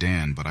the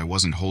sedan, but I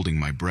wasn't holding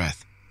my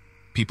breath.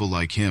 People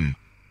like him,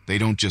 they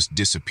don't just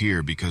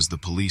disappear because the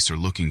police are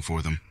looking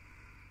for them.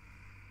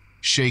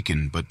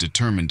 Shaken but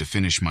determined to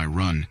finish my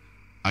run,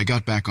 I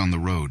got back on the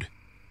road.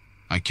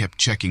 I kept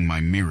checking my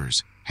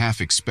mirrors,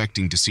 half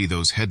expecting to see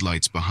those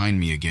headlights behind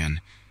me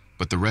again,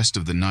 but the rest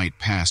of the night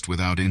passed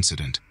without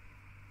incident.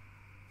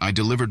 I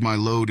delivered my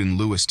load in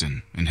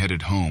Lewiston and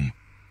headed home,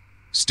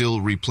 still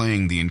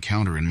replaying the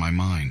encounter in my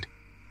mind.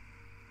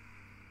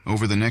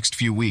 Over the next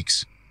few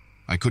weeks,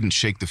 I couldn't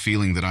shake the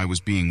feeling that I was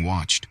being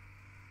watched.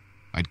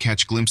 I'd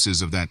catch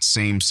glimpses of that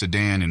same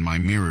sedan in my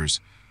mirrors,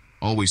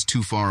 always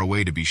too far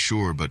away to be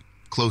sure, but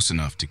close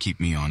enough to keep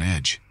me on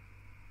edge.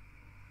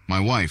 My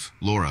wife,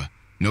 Laura,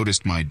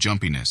 noticed my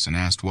jumpiness and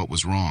asked what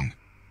was wrong.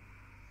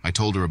 I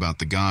told her about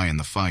the guy and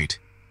the fight,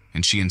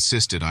 and she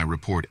insisted I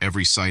report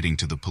every sighting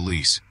to the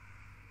police.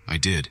 I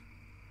did,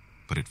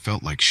 but it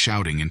felt like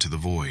shouting into the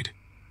void.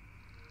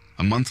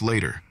 A month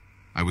later,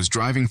 I was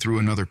driving through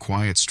another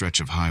quiet stretch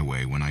of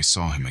highway when I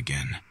saw him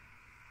again.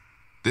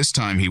 This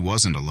time he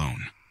wasn't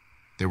alone.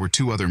 There were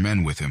 2 other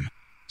men with him,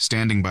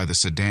 standing by the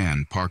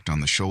sedan parked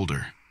on the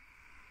shoulder.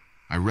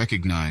 I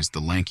recognized the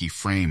lanky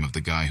frame of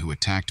the guy who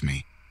attacked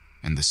me,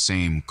 and the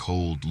same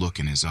cold look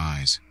in his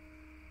eyes.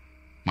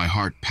 My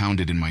heart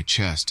pounded in my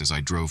chest as I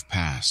drove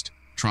past,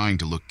 trying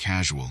to look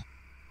casual.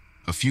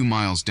 A few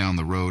miles down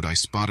the road, I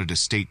spotted a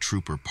state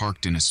trooper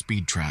parked in a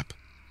speed trap.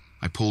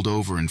 I pulled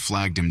over and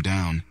flagged him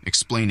down,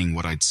 explaining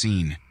what I'd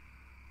seen.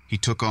 He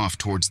took off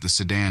towards the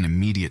sedan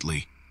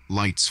immediately,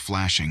 lights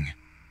flashing.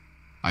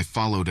 I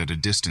followed at a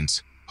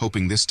distance,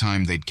 hoping this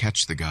time they'd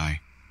catch the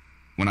guy.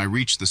 When I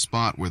reached the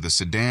spot where the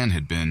sedan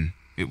had been,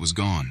 it was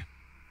gone.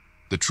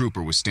 The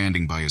trooper was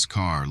standing by his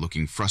car,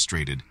 looking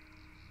frustrated.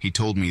 He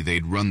told me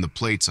they'd run the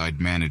plates I'd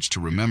managed to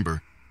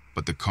remember,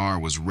 but the car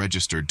was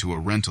registered to a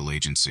rental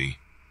agency.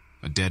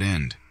 A dead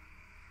end.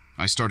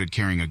 I started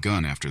carrying a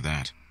gun after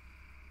that.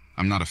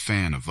 I'm not a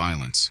fan of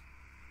violence,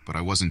 but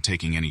I wasn't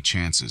taking any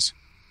chances.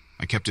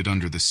 I kept it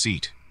under the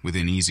seat,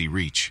 within easy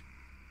reach.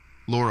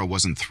 Laura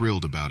wasn't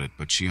thrilled about it,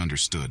 but she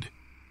understood.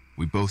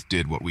 We both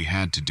did what we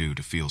had to do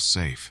to feel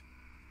safe.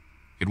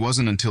 It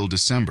wasn't until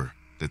December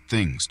that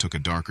things took a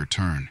darker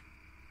turn.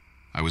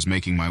 I was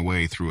making my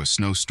way through a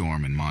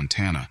snowstorm in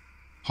Montana,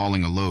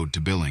 hauling a load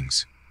to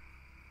Billings.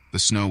 The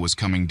snow was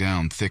coming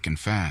down thick and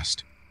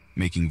fast,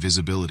 making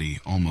visibility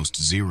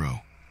almost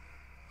zero.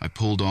 I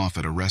pulled off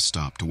at a rest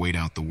stop to wait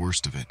out the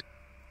worst of it.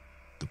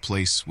 The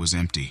place was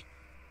empty,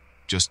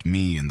 just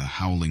me and the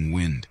howling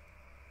wind.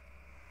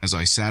 As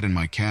I sat in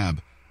my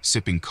cab,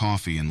 sipping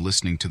coffee and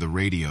listening to the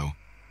radio,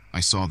 I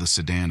saw the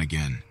sedan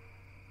again.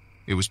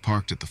 It was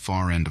parked at the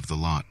far end of the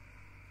lot,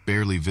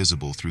 barely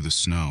visible through the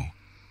snow.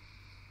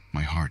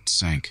 My heart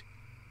sank.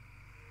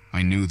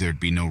 I knew there'd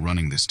be no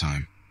running this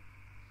time.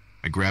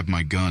 I grabbed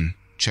my gun,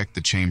 checked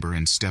the chamber,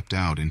 and stepped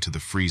out into the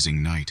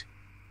freezing night.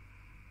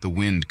 The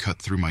wind cut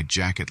through my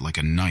jacket like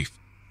a knife,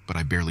 but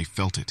I barely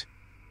felt it.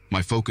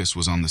 My focus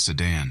was on the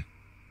sedan.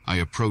 I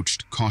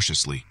approached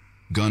cautiously,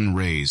 gun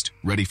raised,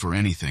 ready for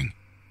anything.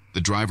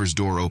 The driver's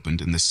door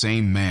opened and the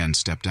same man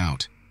stepped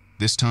out.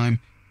 This time,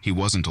 he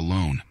wasn't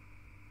alone.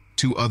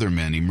 2 other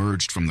men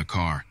emerged from the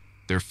car,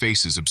 their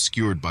faces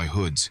obscured by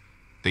hoods.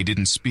 They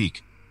didn't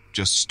speak,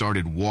 just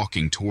started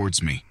walking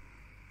towards me.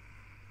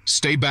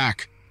 "Stay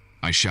back!"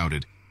 I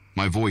shouted,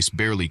 my voice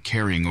barely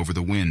carrying over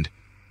the wind.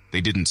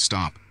 They didn't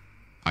stop.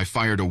 I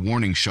fired a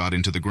warning shot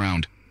into the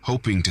ground,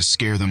 hoping to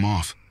scare them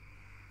off.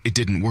 It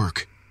didn't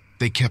work.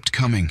 They kept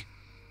coming.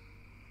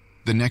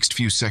 The next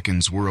few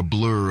seconds were a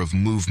blur of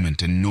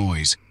movement and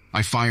noise.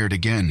 I fired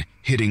again,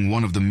 hitting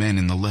one of the men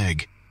in the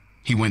leg.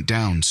 He went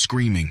down,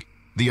 screaming.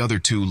 The other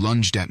 2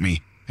 lunged at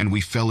me, and we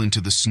fell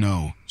into the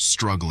snow,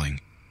 struggling.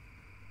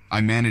 I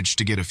managed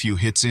to get a few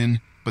hits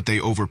in, but they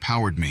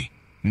overpowered me,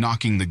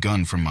 knocking the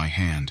gun from my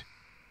hand.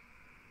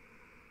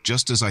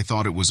 Just as I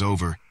thought it was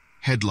over,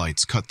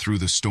 headlights cut through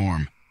the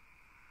storm.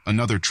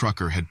 Another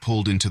trucker had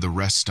pulled into the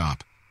rest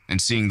stop,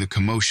 and seeing the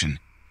commotion,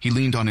 he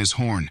leaned on his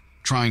horn,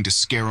 trying to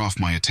scare off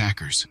my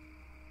attackers.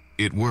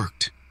 It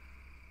worked.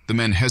 The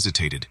men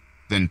hesitated,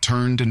 then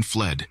turned and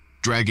fled,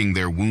 dragging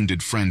their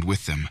wounded friend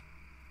with them.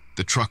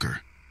 The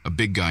trucker, a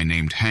big guy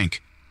named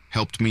Hank,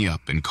 helped me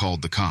up and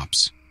called the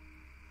cops.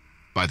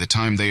 By the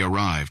time they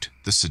arrived,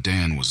 the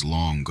sedan was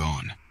long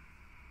gone.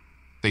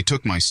 They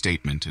took my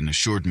statement and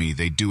assured me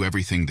they'd do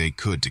everything they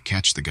could to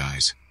catch the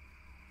guys,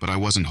 but I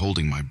wasn't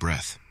holding my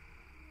breath.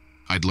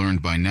 I'd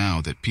learned by now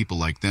that people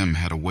like them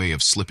had a way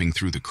of slipping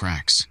through the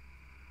cracks.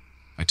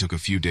 I took a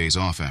few days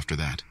off after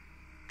that,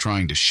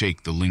 trying to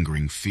shake the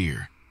lingering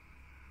fear.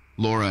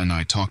 Laura and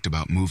I talked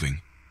about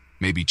moving,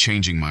 maybe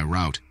changing my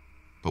route,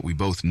 but we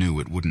both knew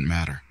it wouldn't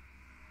matter.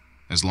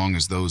 As long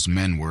as those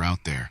men were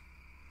out there,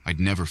 I'd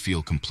never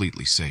feel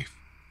completely safe.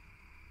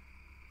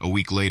 A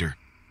week later,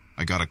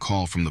 I got a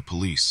call from the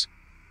police.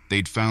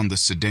 They'd found the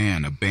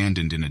sedan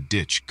abandoned in a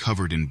ditch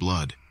covered in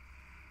blood.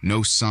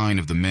 No sign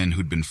of the men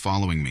who'd been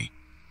following me.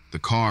 The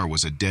car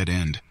was a dead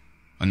end,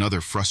 another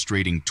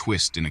frustrating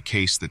twist in a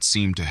case that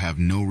seemed to have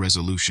no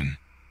resolution.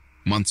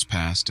 Months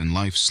passed and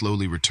life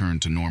slowly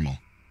returned to normal.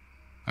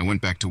 I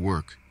went back to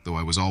work, though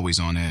I was always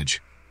on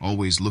edge,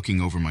 always looking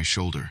over my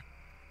shoulder.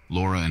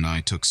 Laura and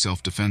I took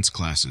self-defense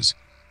classes,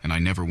 and I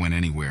never went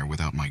anywhere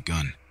without my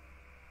gun.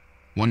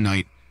 One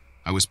night,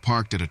 I was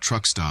parked at a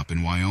truck stop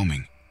in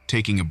Wyoming,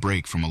 taking a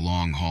break from a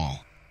long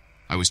haul.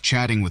 I was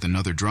chatting with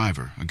another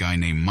driver, a guy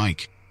named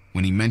Mike,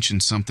 when he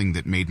mentioned something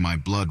that made my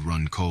blood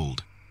run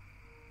cold.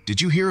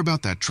 "Did you hear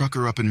about that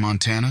trucker up in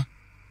Montana?"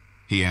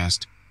 he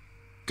asked.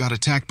 "Got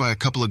attacked by a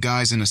couple of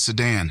guys in a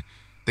sedan.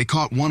 They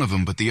caught one of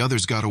them, but the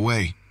others got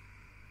away."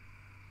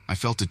 I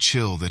felt a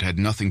chill that had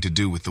nothing to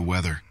do with the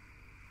weather.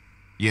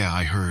 "Yeah,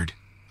 I heard,"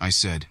 I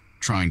said,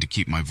 trying to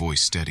keep my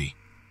voice steady.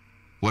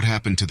 "What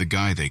happened to the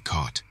guy they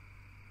caught?"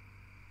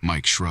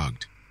 Mike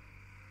shrugged.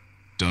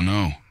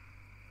 "Dunno.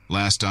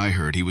 Last I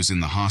heard, he was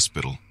in the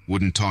hospital,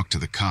 wouldn't talk to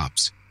the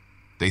cops.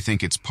 They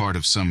think it's part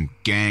of some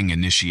gang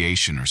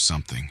initiation or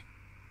something."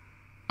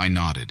 I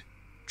nodded,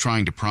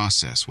 trying to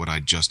process what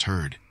I'd just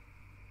heard.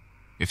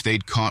 If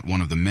they'd caught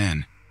one of the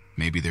men,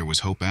 maybe there was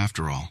hope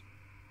after all.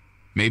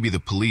 Maybe the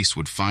police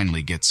would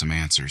finally get some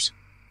answers.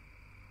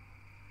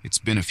 It's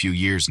been a few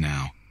years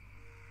now,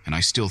 and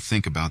I still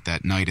think about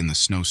that night in the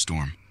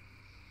snowstorm.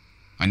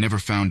 I never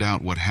found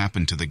out what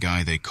happened to the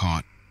guy they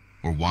caught,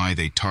 or why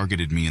they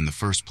targeted me in the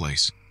first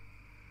place.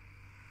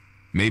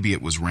 Maybe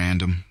it was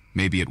random,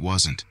 maybe it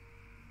wasn't.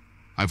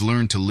 I've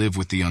learned to live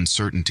with the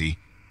uncertainty,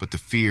 but the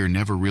fear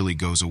never really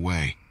goes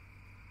away.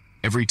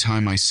 Every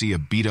time I see a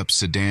beat-up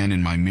sedan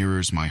in my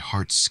mirrors, my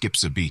heart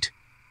skips a beat.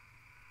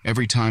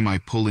 Every time I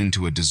pull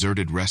into a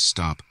deserted rest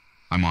stop,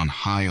 I'm on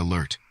high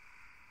alert.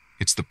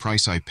 It's the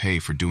price I pay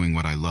for doing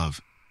what I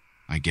love,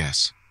 I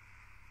guess.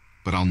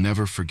 But I'll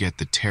never forget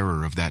the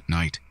terror of that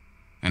night,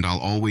 and I'll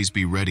always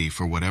be ready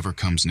for whatever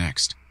comes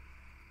next.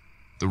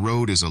 The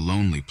road is a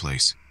lonely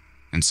place,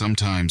 and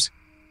sometimes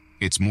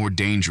it's more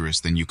dangerous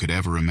than you could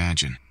ever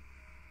imagine.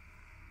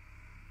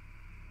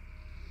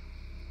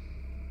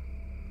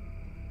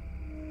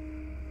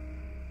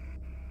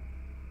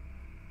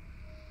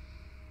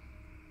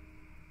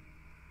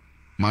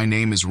 My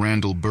name is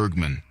Randall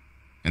Bergman,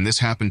 and this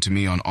happened to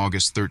me on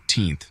August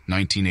 13th,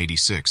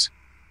 1986.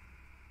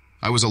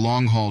 I was a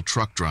long-haul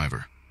truck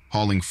driver,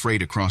 hauling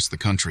freight across the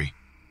country.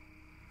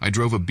 I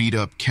drove a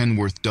beat-up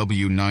Kenworth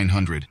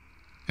W900,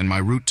 and my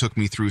route took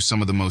me through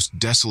some of the most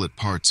desolate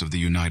parts of the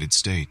United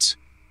States.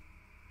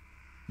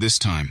 This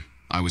time,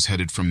 I was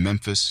headed from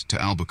Memphis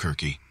to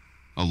Albuquerque,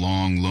 a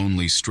long,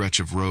 lonely stretch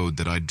of road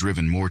that I'd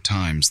driven more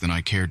times than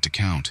I cared to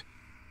count.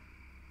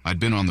 I'd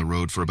been on the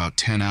road for about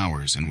 10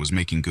 hours and was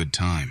making good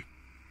time.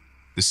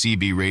 The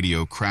CB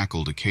radio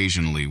crackled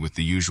occasionally with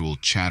the usual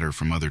chatter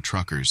from other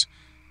truckers,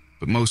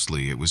 but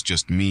mostly it was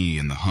just me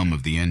and the hum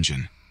of the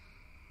engine.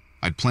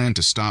 I'd planned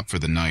to stop for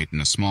the night in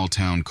a small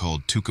town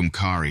called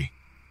Tucumcari,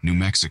 New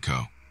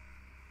Mexico.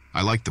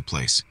 I liked the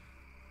place.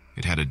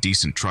 It had a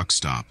decent truck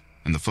stop,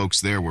 and the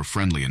folks there were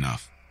friendly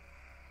enough.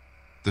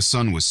 The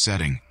sun was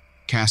setting,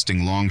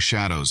 casting long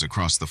shadows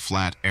across the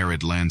flat,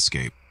 arid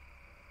landscape.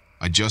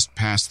 I just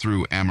passed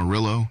through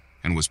Amarillo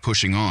and was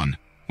pushing on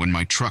when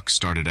my truck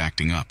started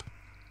acting up.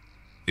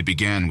 It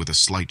began with a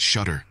slight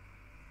shudder,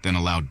 then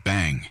a loud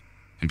bang,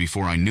 and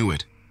before I knew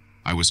it,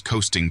 I was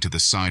coasting to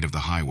the side of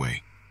the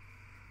highway.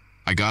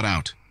 I got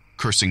out,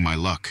 cursing my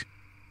luck,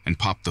 and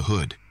popped the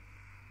hood.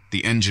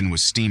 The engine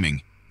was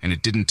steaming, and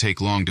it didn't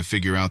take long to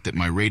figure out that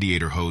my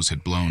radiator hose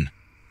had blown.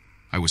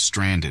 I was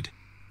stranded.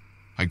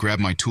 I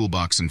grabbed my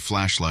toolbox and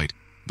flashlight,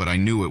 but I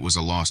knew it was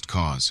a lost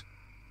cause.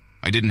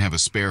 I didn't have a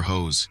spare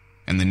hose,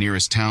 and the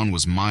nearest town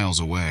was miles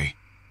away.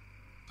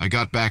 I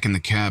got back in the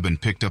cab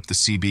and picked up the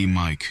CB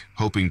mic,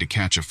 hoping to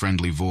catch a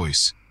friendly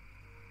voice.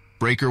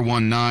 "Breaker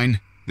 19,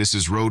 this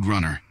is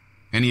Roadrunner.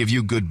 Any of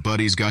you good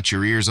buddies got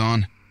your ears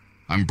on?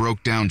 I'm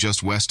broke down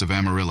just west of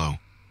Amarillo.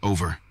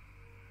 Over."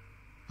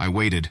 I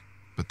waited,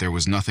 but there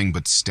was nothing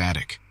but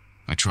static.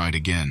 I tried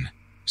again.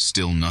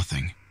 Still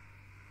nothing.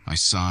 I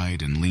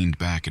sighed and leaned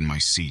back in my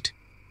seat.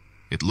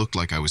 It looked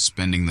like I was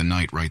spending the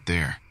night right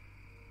there.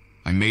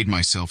 I made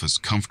myself as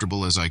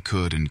comfortable as I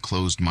could and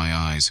closed my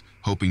eyes,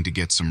 hoping to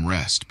get some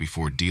rest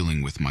before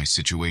dealing with my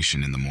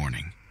situation in the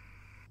morning.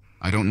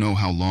 I don't know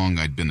how long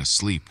I'd been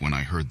asleep when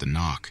I heard the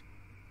knock.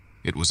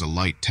 It was a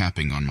light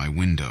tapping on my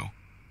window.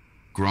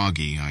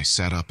 Groggy, I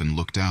sat up and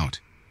looked out,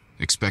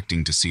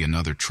 expecting to see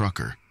another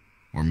trucker,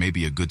 or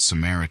maybe a good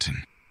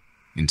Samaritan.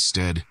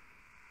 Instead,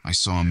 I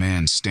saw a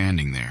man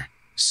standing there,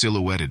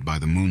 silhouetted by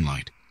the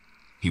moonlight.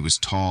 He was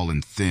tall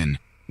and thin,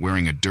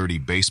 wearing a dirty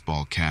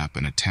baseball cap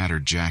and a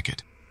tattered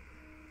jacket.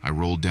 I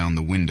rolled down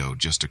the window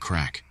just a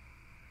crack.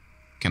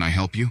 "Can I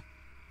help you?"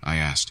 I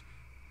asked,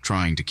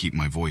 trying to keep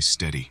my voice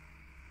steady.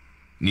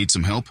 "Need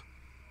some help?"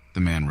 the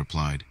man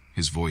replied,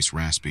 his voice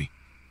raspy.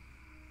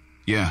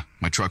 "Yeah,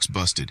 my truck's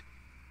busted.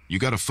 You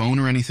got a phone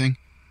or anything?"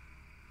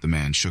 The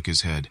man shook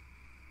his head.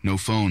 "No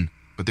phone,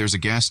 but there's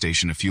a gas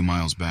station a few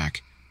miles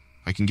back.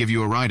 I can give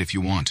you a ride if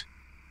you want."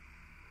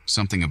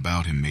 Something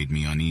about him made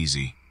me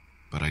uneasy,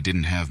 but I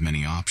didn't have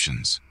many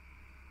options.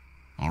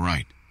 "All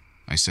right,"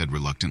 I said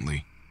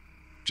reluctantly.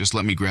 "Just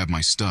let me grab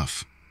my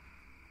stuff."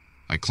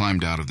 I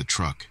climbed out of the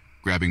truck,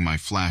 grabbing my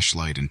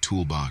flashlight and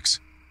toolbox.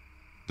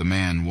 The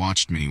man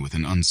watched me with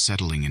an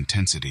unsettling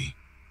intensity.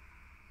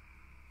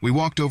 We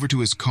walked over to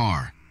his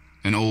car,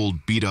 an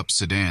old, beat-up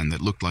sedan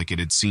that looked like it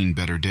had seen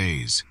better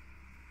days.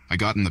 I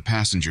got in the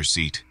passenger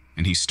seat,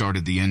 and he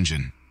started the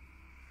engine.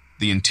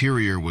 The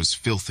interior was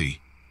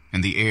filthy,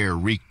 and the air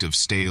reeked of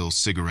stale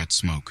cigarette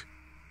smoke.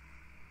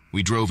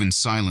 We drove in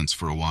silence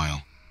for a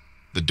while,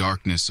 the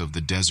darkness of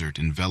the desert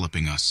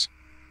enveloping us.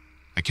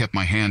 I kept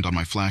my hand on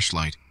my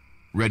flashlight,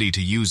 ready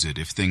to use it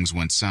if things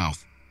went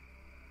south.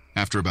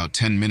 After about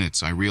 10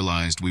 minutes, I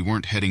realized we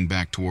weren't heading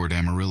back toward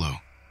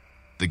Amarillo.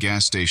 The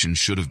gas station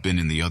should have been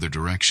in the other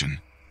direction.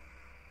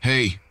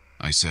 "Hey,"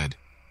 I said,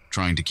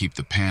 trying to keep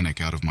the panic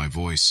out of my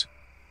voice.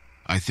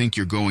 "I think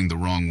you're going the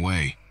wrong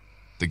way.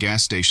 The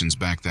gas station's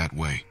back that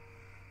way."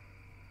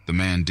 The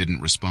man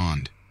didn't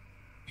respond.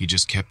 He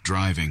just kept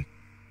driving,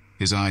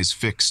 his eyes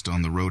fixed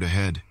on the road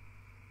ahead.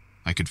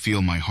 I could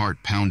feel my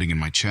heart pounding in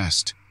my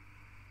chest.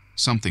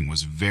 Something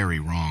was very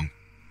wrong.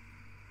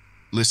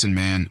 "Listen,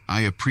 man,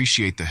 I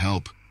appreciate the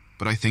help,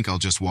 but I think I'll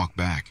just walk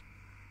back,"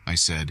 I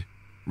said,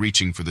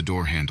 reaching for the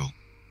door handle.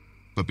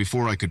 But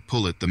before I could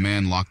pull it, the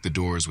man locked the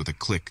doors with a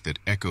click that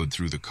echoed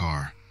through the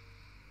car.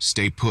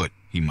 "Stay put,"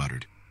 he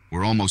muttered.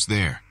 "We're almost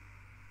there."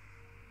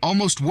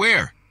 "Almost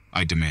where?"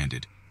 I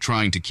demanded,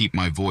 trying to keep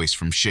my voice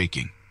from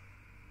shaking.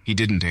 He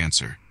didn't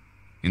answer.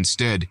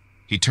 Instead,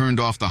 he turned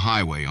off the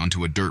highway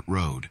onto a dirt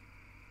road.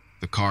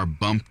 The car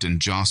bumped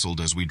and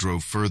jostled as we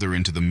drove further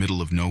into the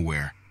middle of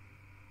nowhere.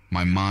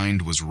 My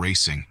mind was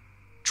racing,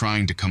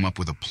 trying to come up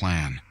with a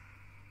plan.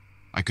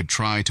 I could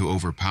try to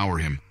overpower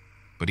him,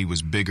 but he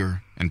was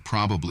bigger and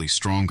probably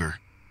stronger.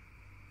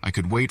 I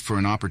could wait for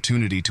an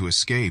opportunity to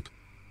escape,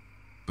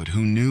 but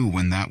who knew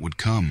when that would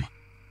come?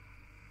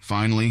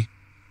 Finally,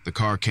 the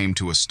car came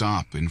to a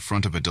stop in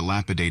front of a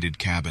dilapidated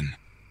cabin.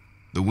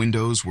 The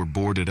windows were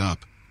boarded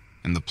up,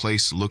 and the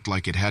place looked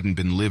like it hadn't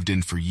been lived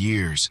in for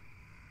years.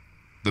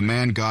 The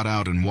man got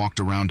out and walked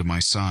around to my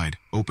side,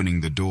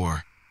 opening the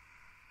door.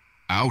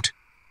 "Out,"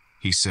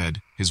 he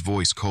said, his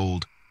voice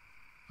cold.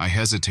 I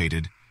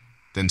hesitated,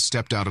 then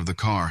stepped out of the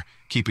car,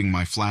 keeping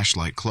my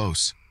flashlight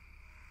close.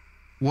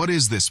 "What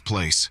is this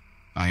place?"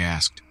 I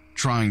asked,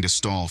 trying to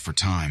stall for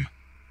time.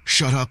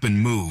 "Shut up and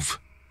move,"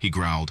 he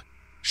growled,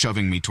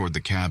 shoving me toward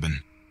the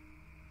cabin.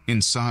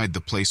 Inside,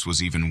 the place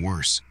was even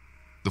worse.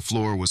 The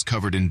floor was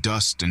covered in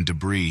dust and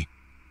debris,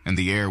 and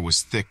the air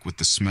was thick with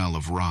the smell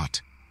of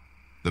rot.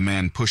 The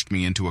man pushed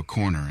me into a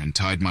corner and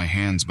tied my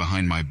hands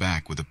behind my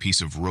back with a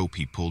piece of rope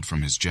he pulled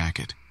from his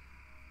jacket.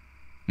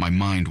 My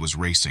mind was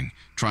racing,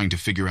 trying to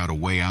figure out a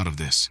way out of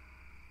this.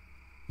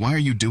 "Why are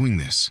you doing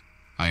this?"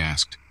 I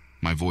asked,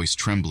 my voice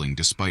trembling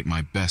despite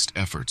my best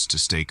efforts to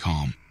stay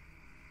calm.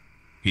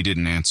 He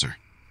didn't answer.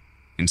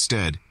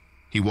 Instead,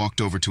 he walked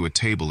over to a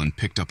table and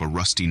picked up a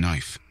rusty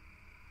knife.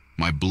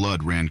 My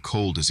blood ran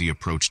cold as he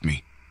approached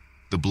me,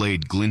 the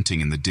blade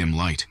glinting in the dim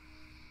light.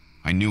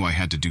 I knew I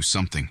had to do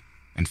something,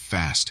 and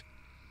fast.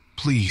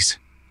 "Please,"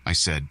 I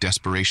said,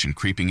 desperation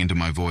creeping into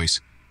my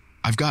voice.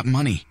 "I've got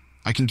money.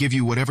 I can give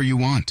you whatever you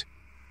want."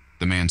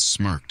 The man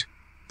smirked,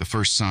 the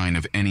first sign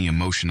of any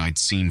emotion I'd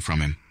seen from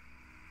him.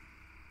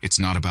 "It's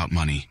not about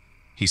money,"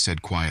 he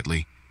said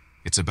quietly.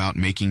 "It's about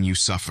making you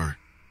suffer."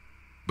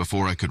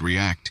 Before I could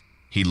react,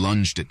 he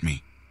lunged at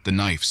me, the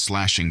knife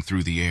slashing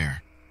through the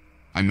air.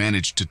 I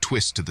managed to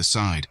twist to the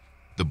side,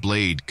 the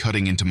blade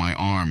cutting into my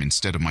arm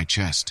instead of my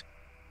chest.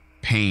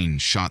 Pain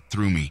shot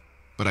through me,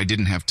 but I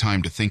didn't have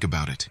time to think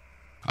about it.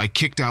 I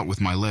kicked out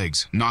with my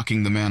legs,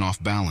 knocking the man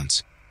off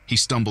balance. He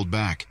stumbled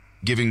back,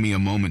 giving me a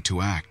moment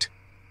to act.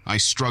 I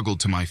struggled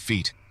to my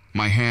feet,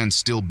 my hands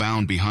still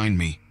bound behind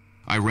me.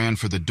 I ran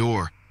for the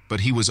door,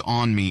 but he was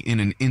on me in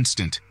an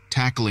instant,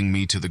 tackling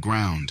me to the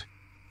ground.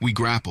 We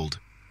grappled,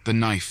 the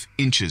knife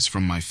inches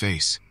from my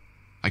face.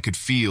 I could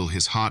feel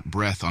his hot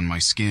breath on my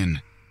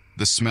skin,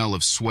 the smell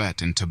of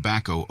sweat and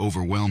tobacco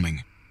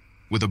overwhelming.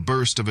 With a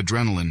burst of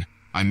adrenaline,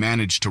 I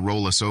managed to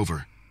roll us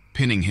over,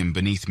 pinning him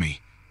beneath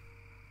me.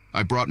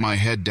 I brought my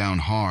head down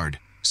hard,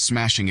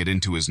 smashing it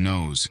into his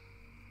nose.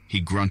 He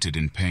grunted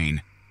in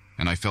pain,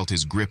 and I felt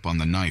his grip on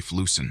the knife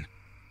loosen.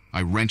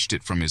 I wrenched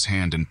it from his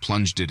hand and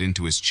plunged it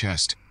into his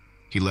chest.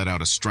 He let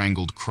out a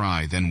strangled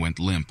cry, then went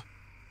limp.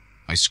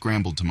 I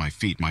scrambled to my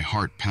feet, my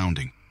heart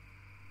pounding.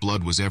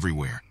 Blood was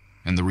everywhere,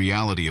 and the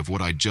reality of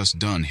what I'd just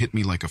done hit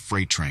me like a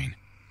freight train.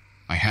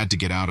 I had to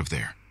get out of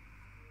there.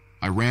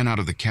 I ran out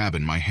of the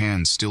cabin, my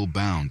hands still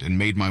bound, and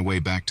made my way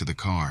back to the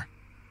car.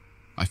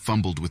 I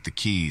fumbled with the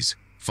keys,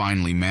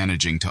 finally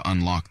managing to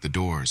unlock the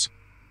doors.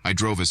 I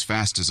drove as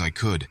fast as I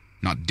could,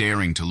 not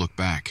daring to look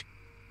back.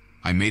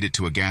 I made it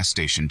to a gas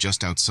station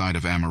just outside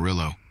of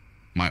Amarillo,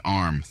 my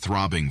arm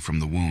throbbing from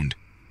the wound.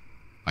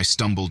 I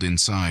stumbled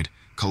inside,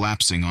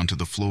 collapsing onto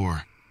the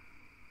floor.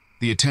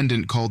 The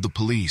attendant called the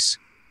police,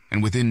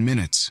 and within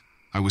minutes,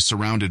 I was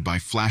surrounded by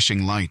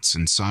flashing lights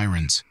and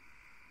sirens.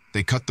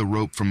 They cut the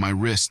rope from my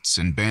wrists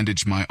and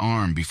bandaged my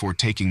arm before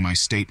taking my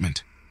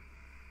statement.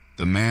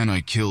 The man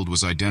I killed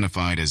was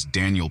identified as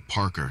Daniel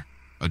Parker,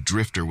 a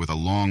drifter with a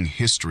long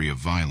history of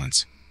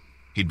violence.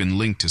 He'd been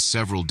linked to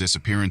several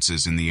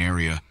disappearances in the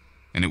area,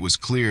 and it was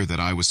clear that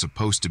I was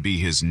supposed to be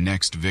his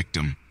next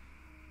victim.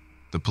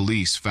 The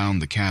police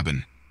found the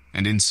cabin,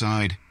 and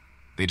inside,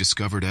 they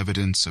discovered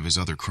evidence of his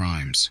other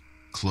crimes: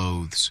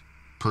 clothes,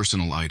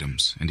 personal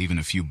items, and even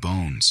a few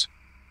bones.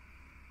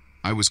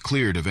 I was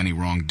cleared of any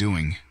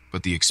wrongdoing,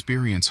 but the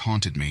experience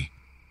haunted me.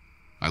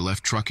 I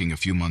left trucking a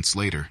few months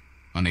later,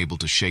 unable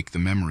to shake the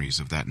memories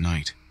of that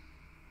night.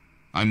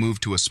 I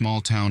moved to a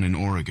small town in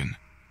Oregon,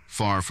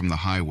 far from the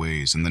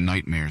highways and the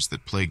nightmares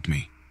that plagued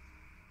me.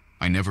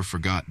 I never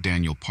forgot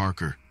Daniel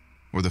Parker,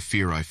 or the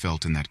fear I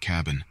felt in that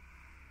cabin.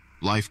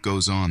 Life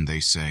goes on, they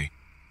say,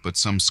 but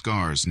some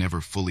scars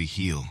never fully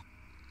heal.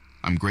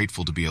 I'm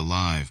grateful to be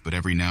alive, but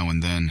every now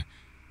and then,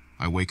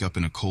 I wake up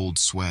in a cold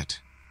sweat,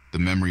 the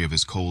memory of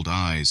his cold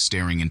eyes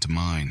staring into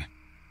mine.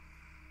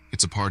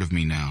 It's a part of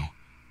me now,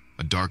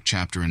 a dark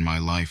chapter in my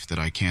life that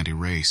I can't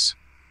erase.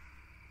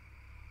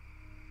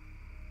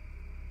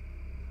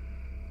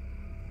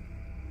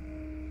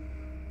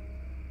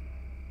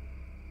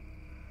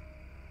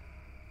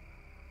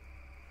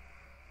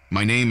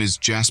 My name is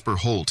Jasper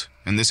Holt,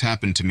 and this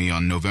happened to me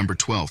on November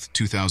 12,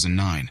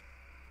 2009.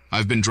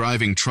 I've been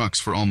driving trucks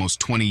for almost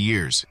 20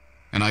 years,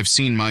 and I've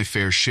seen my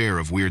fair share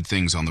of weird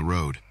things on the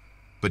road,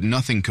 but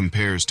nothing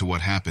compares to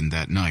what happened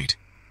that night.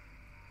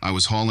 I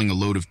was hauling a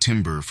load of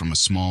timber from a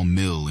small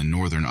mill in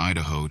northern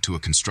Idaho to a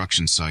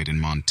construction site in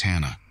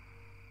Montana.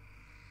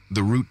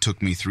 The route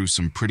took me through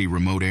some pretty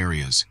remote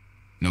areas.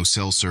 No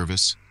cell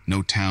service,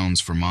 no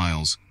towns for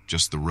miles,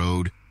 just the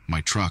road,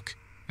 my truck,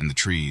 and the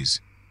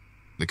trees.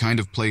 The kind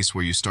of place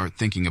where you start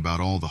thinking about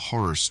all the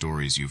horror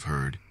stories you've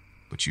heard,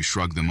 but you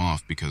shrug them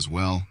off because,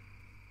 well,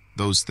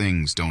 those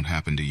things don't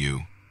happen to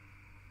you.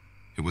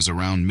 It was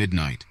around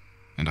midnight,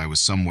 and I was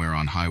somewhere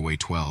on Highway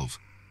 12,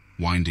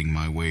 winding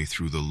my way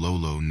through the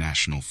Lolo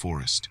National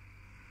Forest.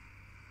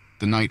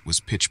 The night was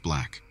pitch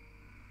black,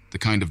 the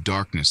kind of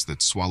darkness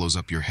that swallows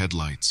up your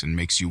headlights and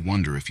makes you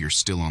wonder if you're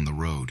still on the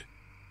road.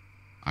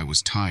 I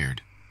was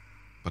tired,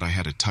 but I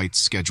had a tight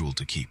schedule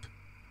to keep,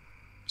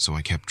 so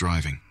I kept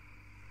driving.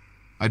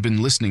 I'd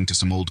been listening to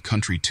some old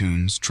country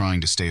tunes,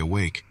 trying to stay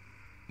awake,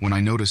 when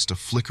I noticed a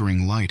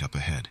flickering light up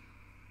ahead.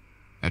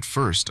 At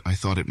first, I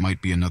thought it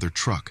might be another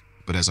truck,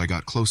 but as I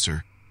got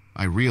closer,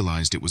 I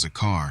realized it was a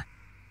car,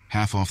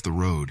 half off the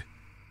road,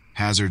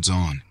 hazards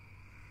on.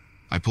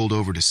 I pulled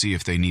over to see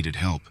if they needed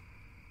help.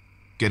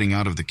 Getting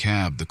out of the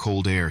cab, the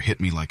cold air hit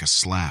me like a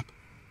slap.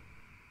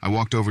 I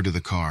walked over to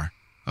the car,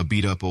 a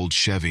beat-up old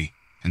Chevy,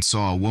 and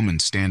saw a woman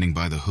standing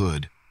by the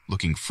hood,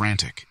 looking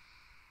frantic.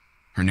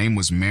 Her name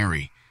was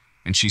Mary,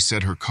 and she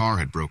said her car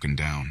had broken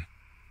down.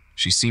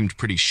 She seemed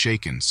pretty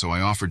shaken, so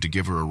I offered to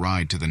give her a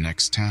ride to the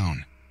next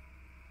town.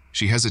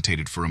 She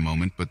hesitated for a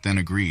moment, but then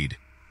agreed.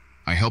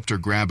 I helped her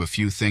grab a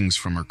few things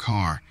from her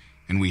car,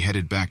 and we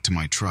headed back to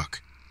my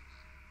truck.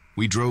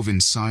 We drove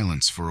in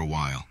silence for a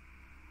while.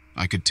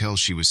 I could tell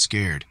she was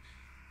scared,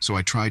 so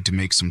I tried to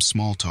make some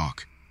small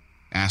talk,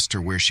 asked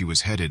her where she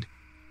was headed,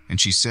 and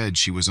she said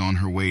she was on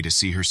her way to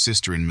see her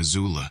sister in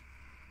Missoula.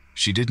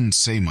 She didn't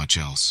say much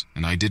else,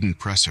 and I didn't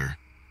press her.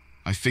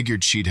 I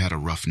figured she'd had a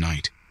rough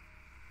night.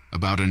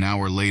 About an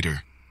hour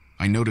later,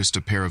 I noticed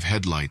a pair of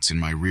headlights in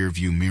my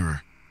rearview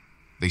mirror.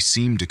 They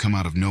seemed to come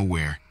out of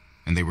nowhere,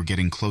 and they were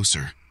getting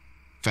closer,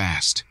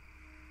 fast.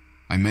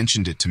 I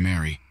mentioned it to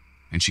Mary,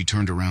 and she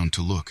turned around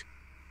to look.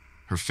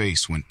 Her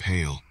face went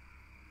pale.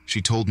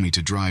 She told me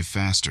to drive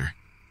faster.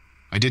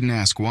 I didn't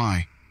ask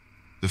why.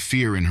 The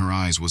fear in her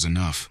eyes was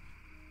enough.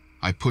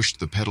 I pushed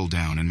the pedal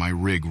down, and my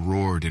rig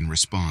roared in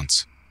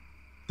response.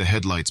 The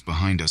headlights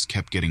behind us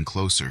kept getting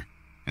closer,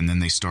 and then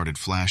they started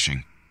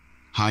flashing.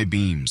 High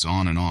beams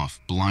on and off,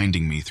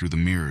 blinding me through the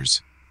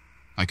mirrors.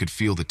 I could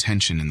feel the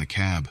tension in the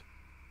cab.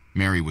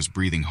 Mary was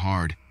breathing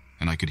hard,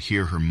 and I could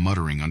hear her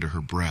muttering under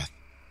her breath.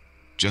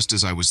 Just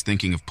as I was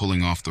thinking of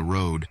pulling off the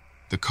road,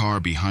 the car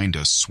behind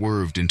us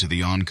swerved into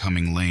the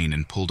oncoming lane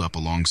and pulled up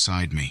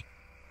alongside me.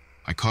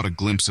 I caught a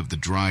glimpse of the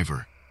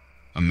driver,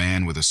 a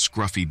man with a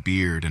scruffy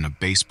beard and a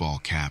baseball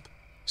cap,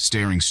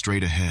 staring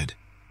straight ahead,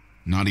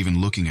 not even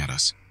looking at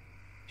us.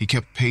 He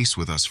kept pace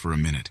with us for a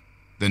minute,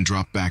 then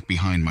dropped back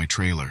behind my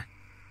trailer.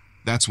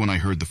 That's when I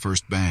heard the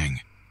first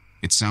bang.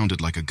 It sounded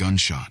like a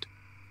gunshot.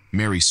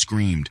 Mary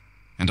screamed,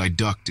 and I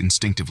ducked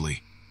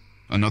instinctively.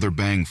 Another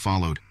bang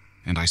followed,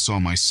 and I saw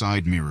my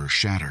side mirror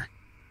shatter.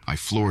 I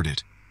floored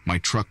it, my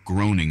truck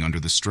groaning under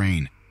the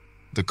strain.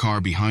 The car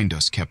behind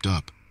us kept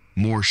up,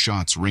 more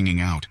shots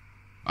ringing out.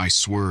 I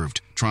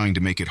swerved, trying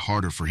to make it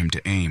harder for him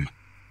to aim,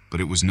 but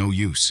it was no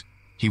use.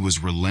 He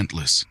was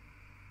relentless.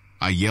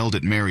 I yelled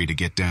at Mary to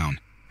get down,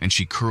 and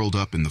she curled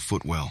up in the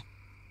footwell.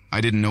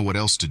 I didn't know what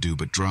else to do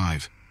but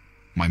drive.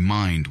 My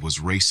mind was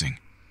racing.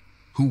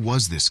 Who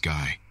was this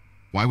guy?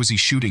 Why was he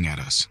shooting at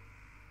us?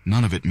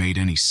 None of it made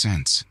any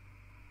sense.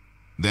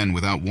 Then,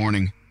 without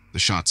warning, the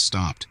shots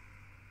stopped.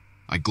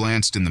 I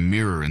glanced in the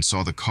mirror and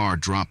saw the car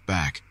drop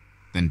back,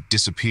 then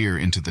disappear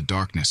into the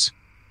darkness.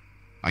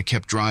 I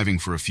kept driving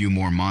for a few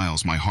more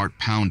miles, my heart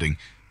pounding,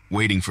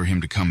 waiting for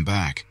him to come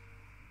back.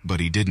 But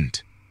he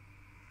didn't.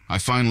 I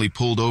finally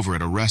pulled over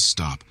at a rest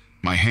stop,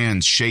 my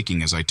hands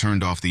shaking as I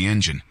turned off the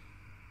engine.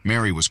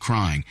 Mary was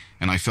crying,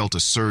 and I felt a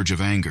surge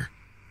of anger.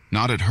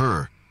 Not at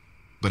her,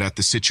 but at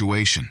the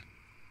situation.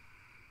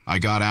 I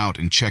got out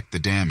and checked the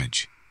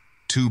damage.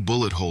 2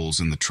 bullet holes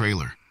in the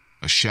trailer,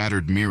 a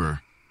shattered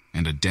mirror,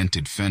 and a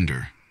dented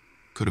fender.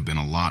 Could have been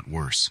a lot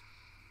worse.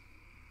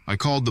 I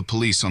called the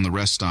police on the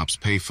rest stop's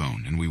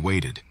payphone, and we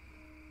waited.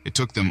 It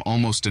took them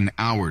almost an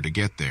hour to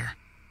get there.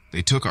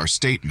 They took our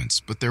statements,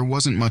 but there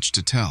wasn't much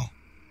to tell.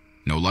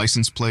 No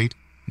license plate,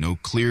 no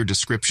clear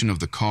description of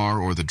the car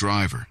or the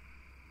driver.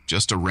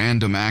 Just a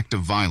random act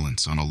of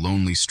violence on a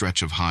lonely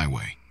stretch of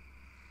highway.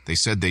 They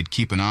said they'd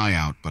keep an eye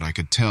out, but I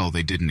could tell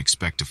they didn't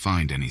expect to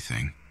find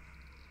anything.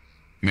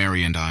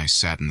 Mary and I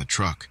sat in the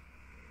truck,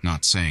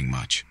 not saying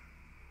much.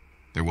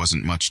 There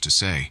wasn't much to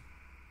say.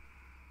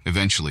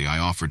 Eventually, I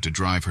offered to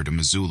drive her to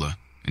Missoula,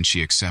 and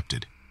she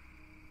accepted.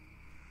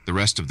 The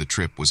rest of the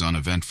trip was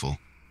uneventful,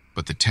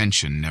 but the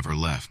tension never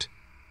left.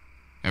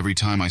 Every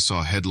time I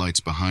saw headlights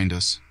behind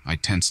us, I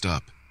tensed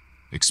up,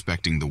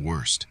 expecting the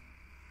worst.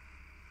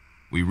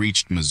 We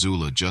reached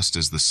Missoula just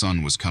as the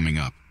sun was coming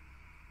up.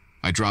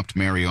 I dropped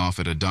Mary off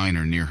at a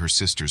diner near her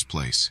sister's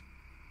place.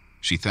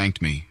 She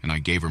thanked me, and I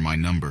gave her my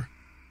number,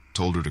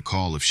 told her to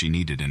call if she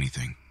needed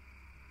anything.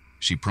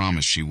 She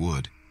promised she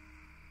would,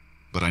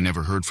 but I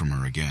never heard from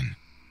her again.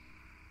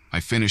 I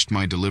finished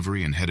my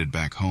delivery and headed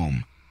back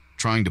home,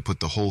 trying to put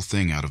the whole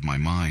thing out of my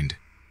mind.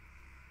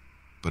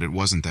 But it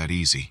wasn't that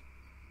easy.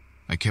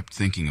 I kept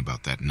thinking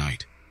about that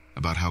night,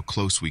 about how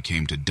close we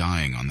came to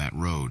dying on that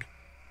road.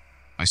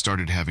 I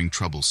started having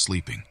trouble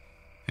sleeping,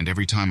 and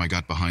every time I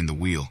got behind the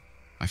wheel,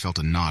 I felt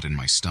a knot in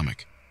my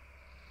stomach.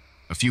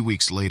 A few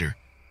weeks later,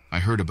 I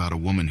heard about a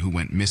woman who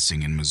went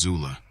missing in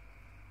Missoula.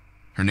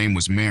 Her name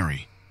was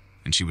Mary,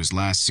 and she was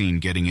last seen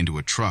getting into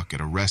a truck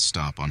at a rest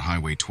stop on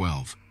Highway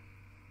 12.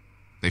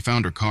 They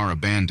found her car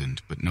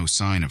abandoned, but no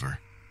sign of her.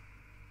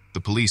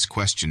 The police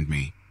questioned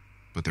me,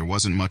 but there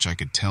wasn't much I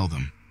could tell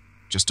them,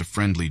 just a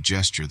friendly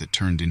gesture that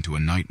turned into a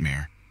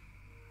nightmare.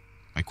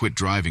 I quit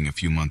driving a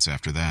few months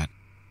after that,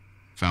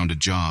 found a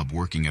job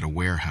working at a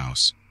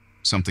warehouse,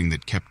 something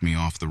that kept me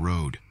off the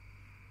road.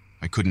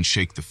 I couldn't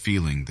shake the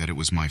feeling that it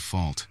was my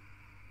fault,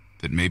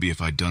 that maybe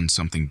if I'd done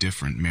something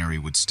different, Mary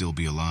would still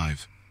be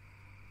alive.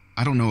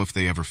 I don't know if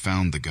they ever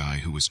found the guy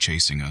who was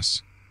chasing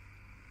us.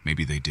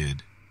 Maybe they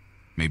did.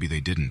 Maybe they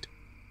didn't.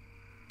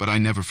 But I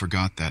never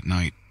forgot that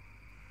night,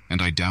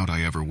 and I doubt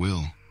I ever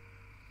will.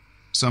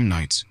 Some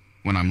nights,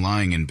 when I'm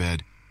lying in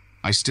bed,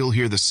 I still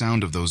hear the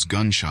sound of those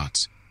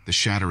gunshots, the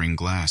shattering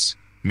glass,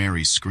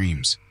 Mary's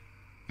screams,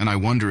 and I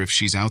wonder if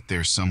she's out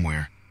there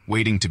somewhere,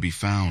 waiting to be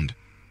found,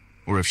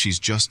 or if she's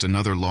just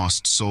another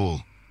lost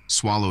soul,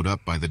 swallowed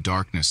up by the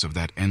darkness of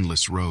that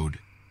endless road.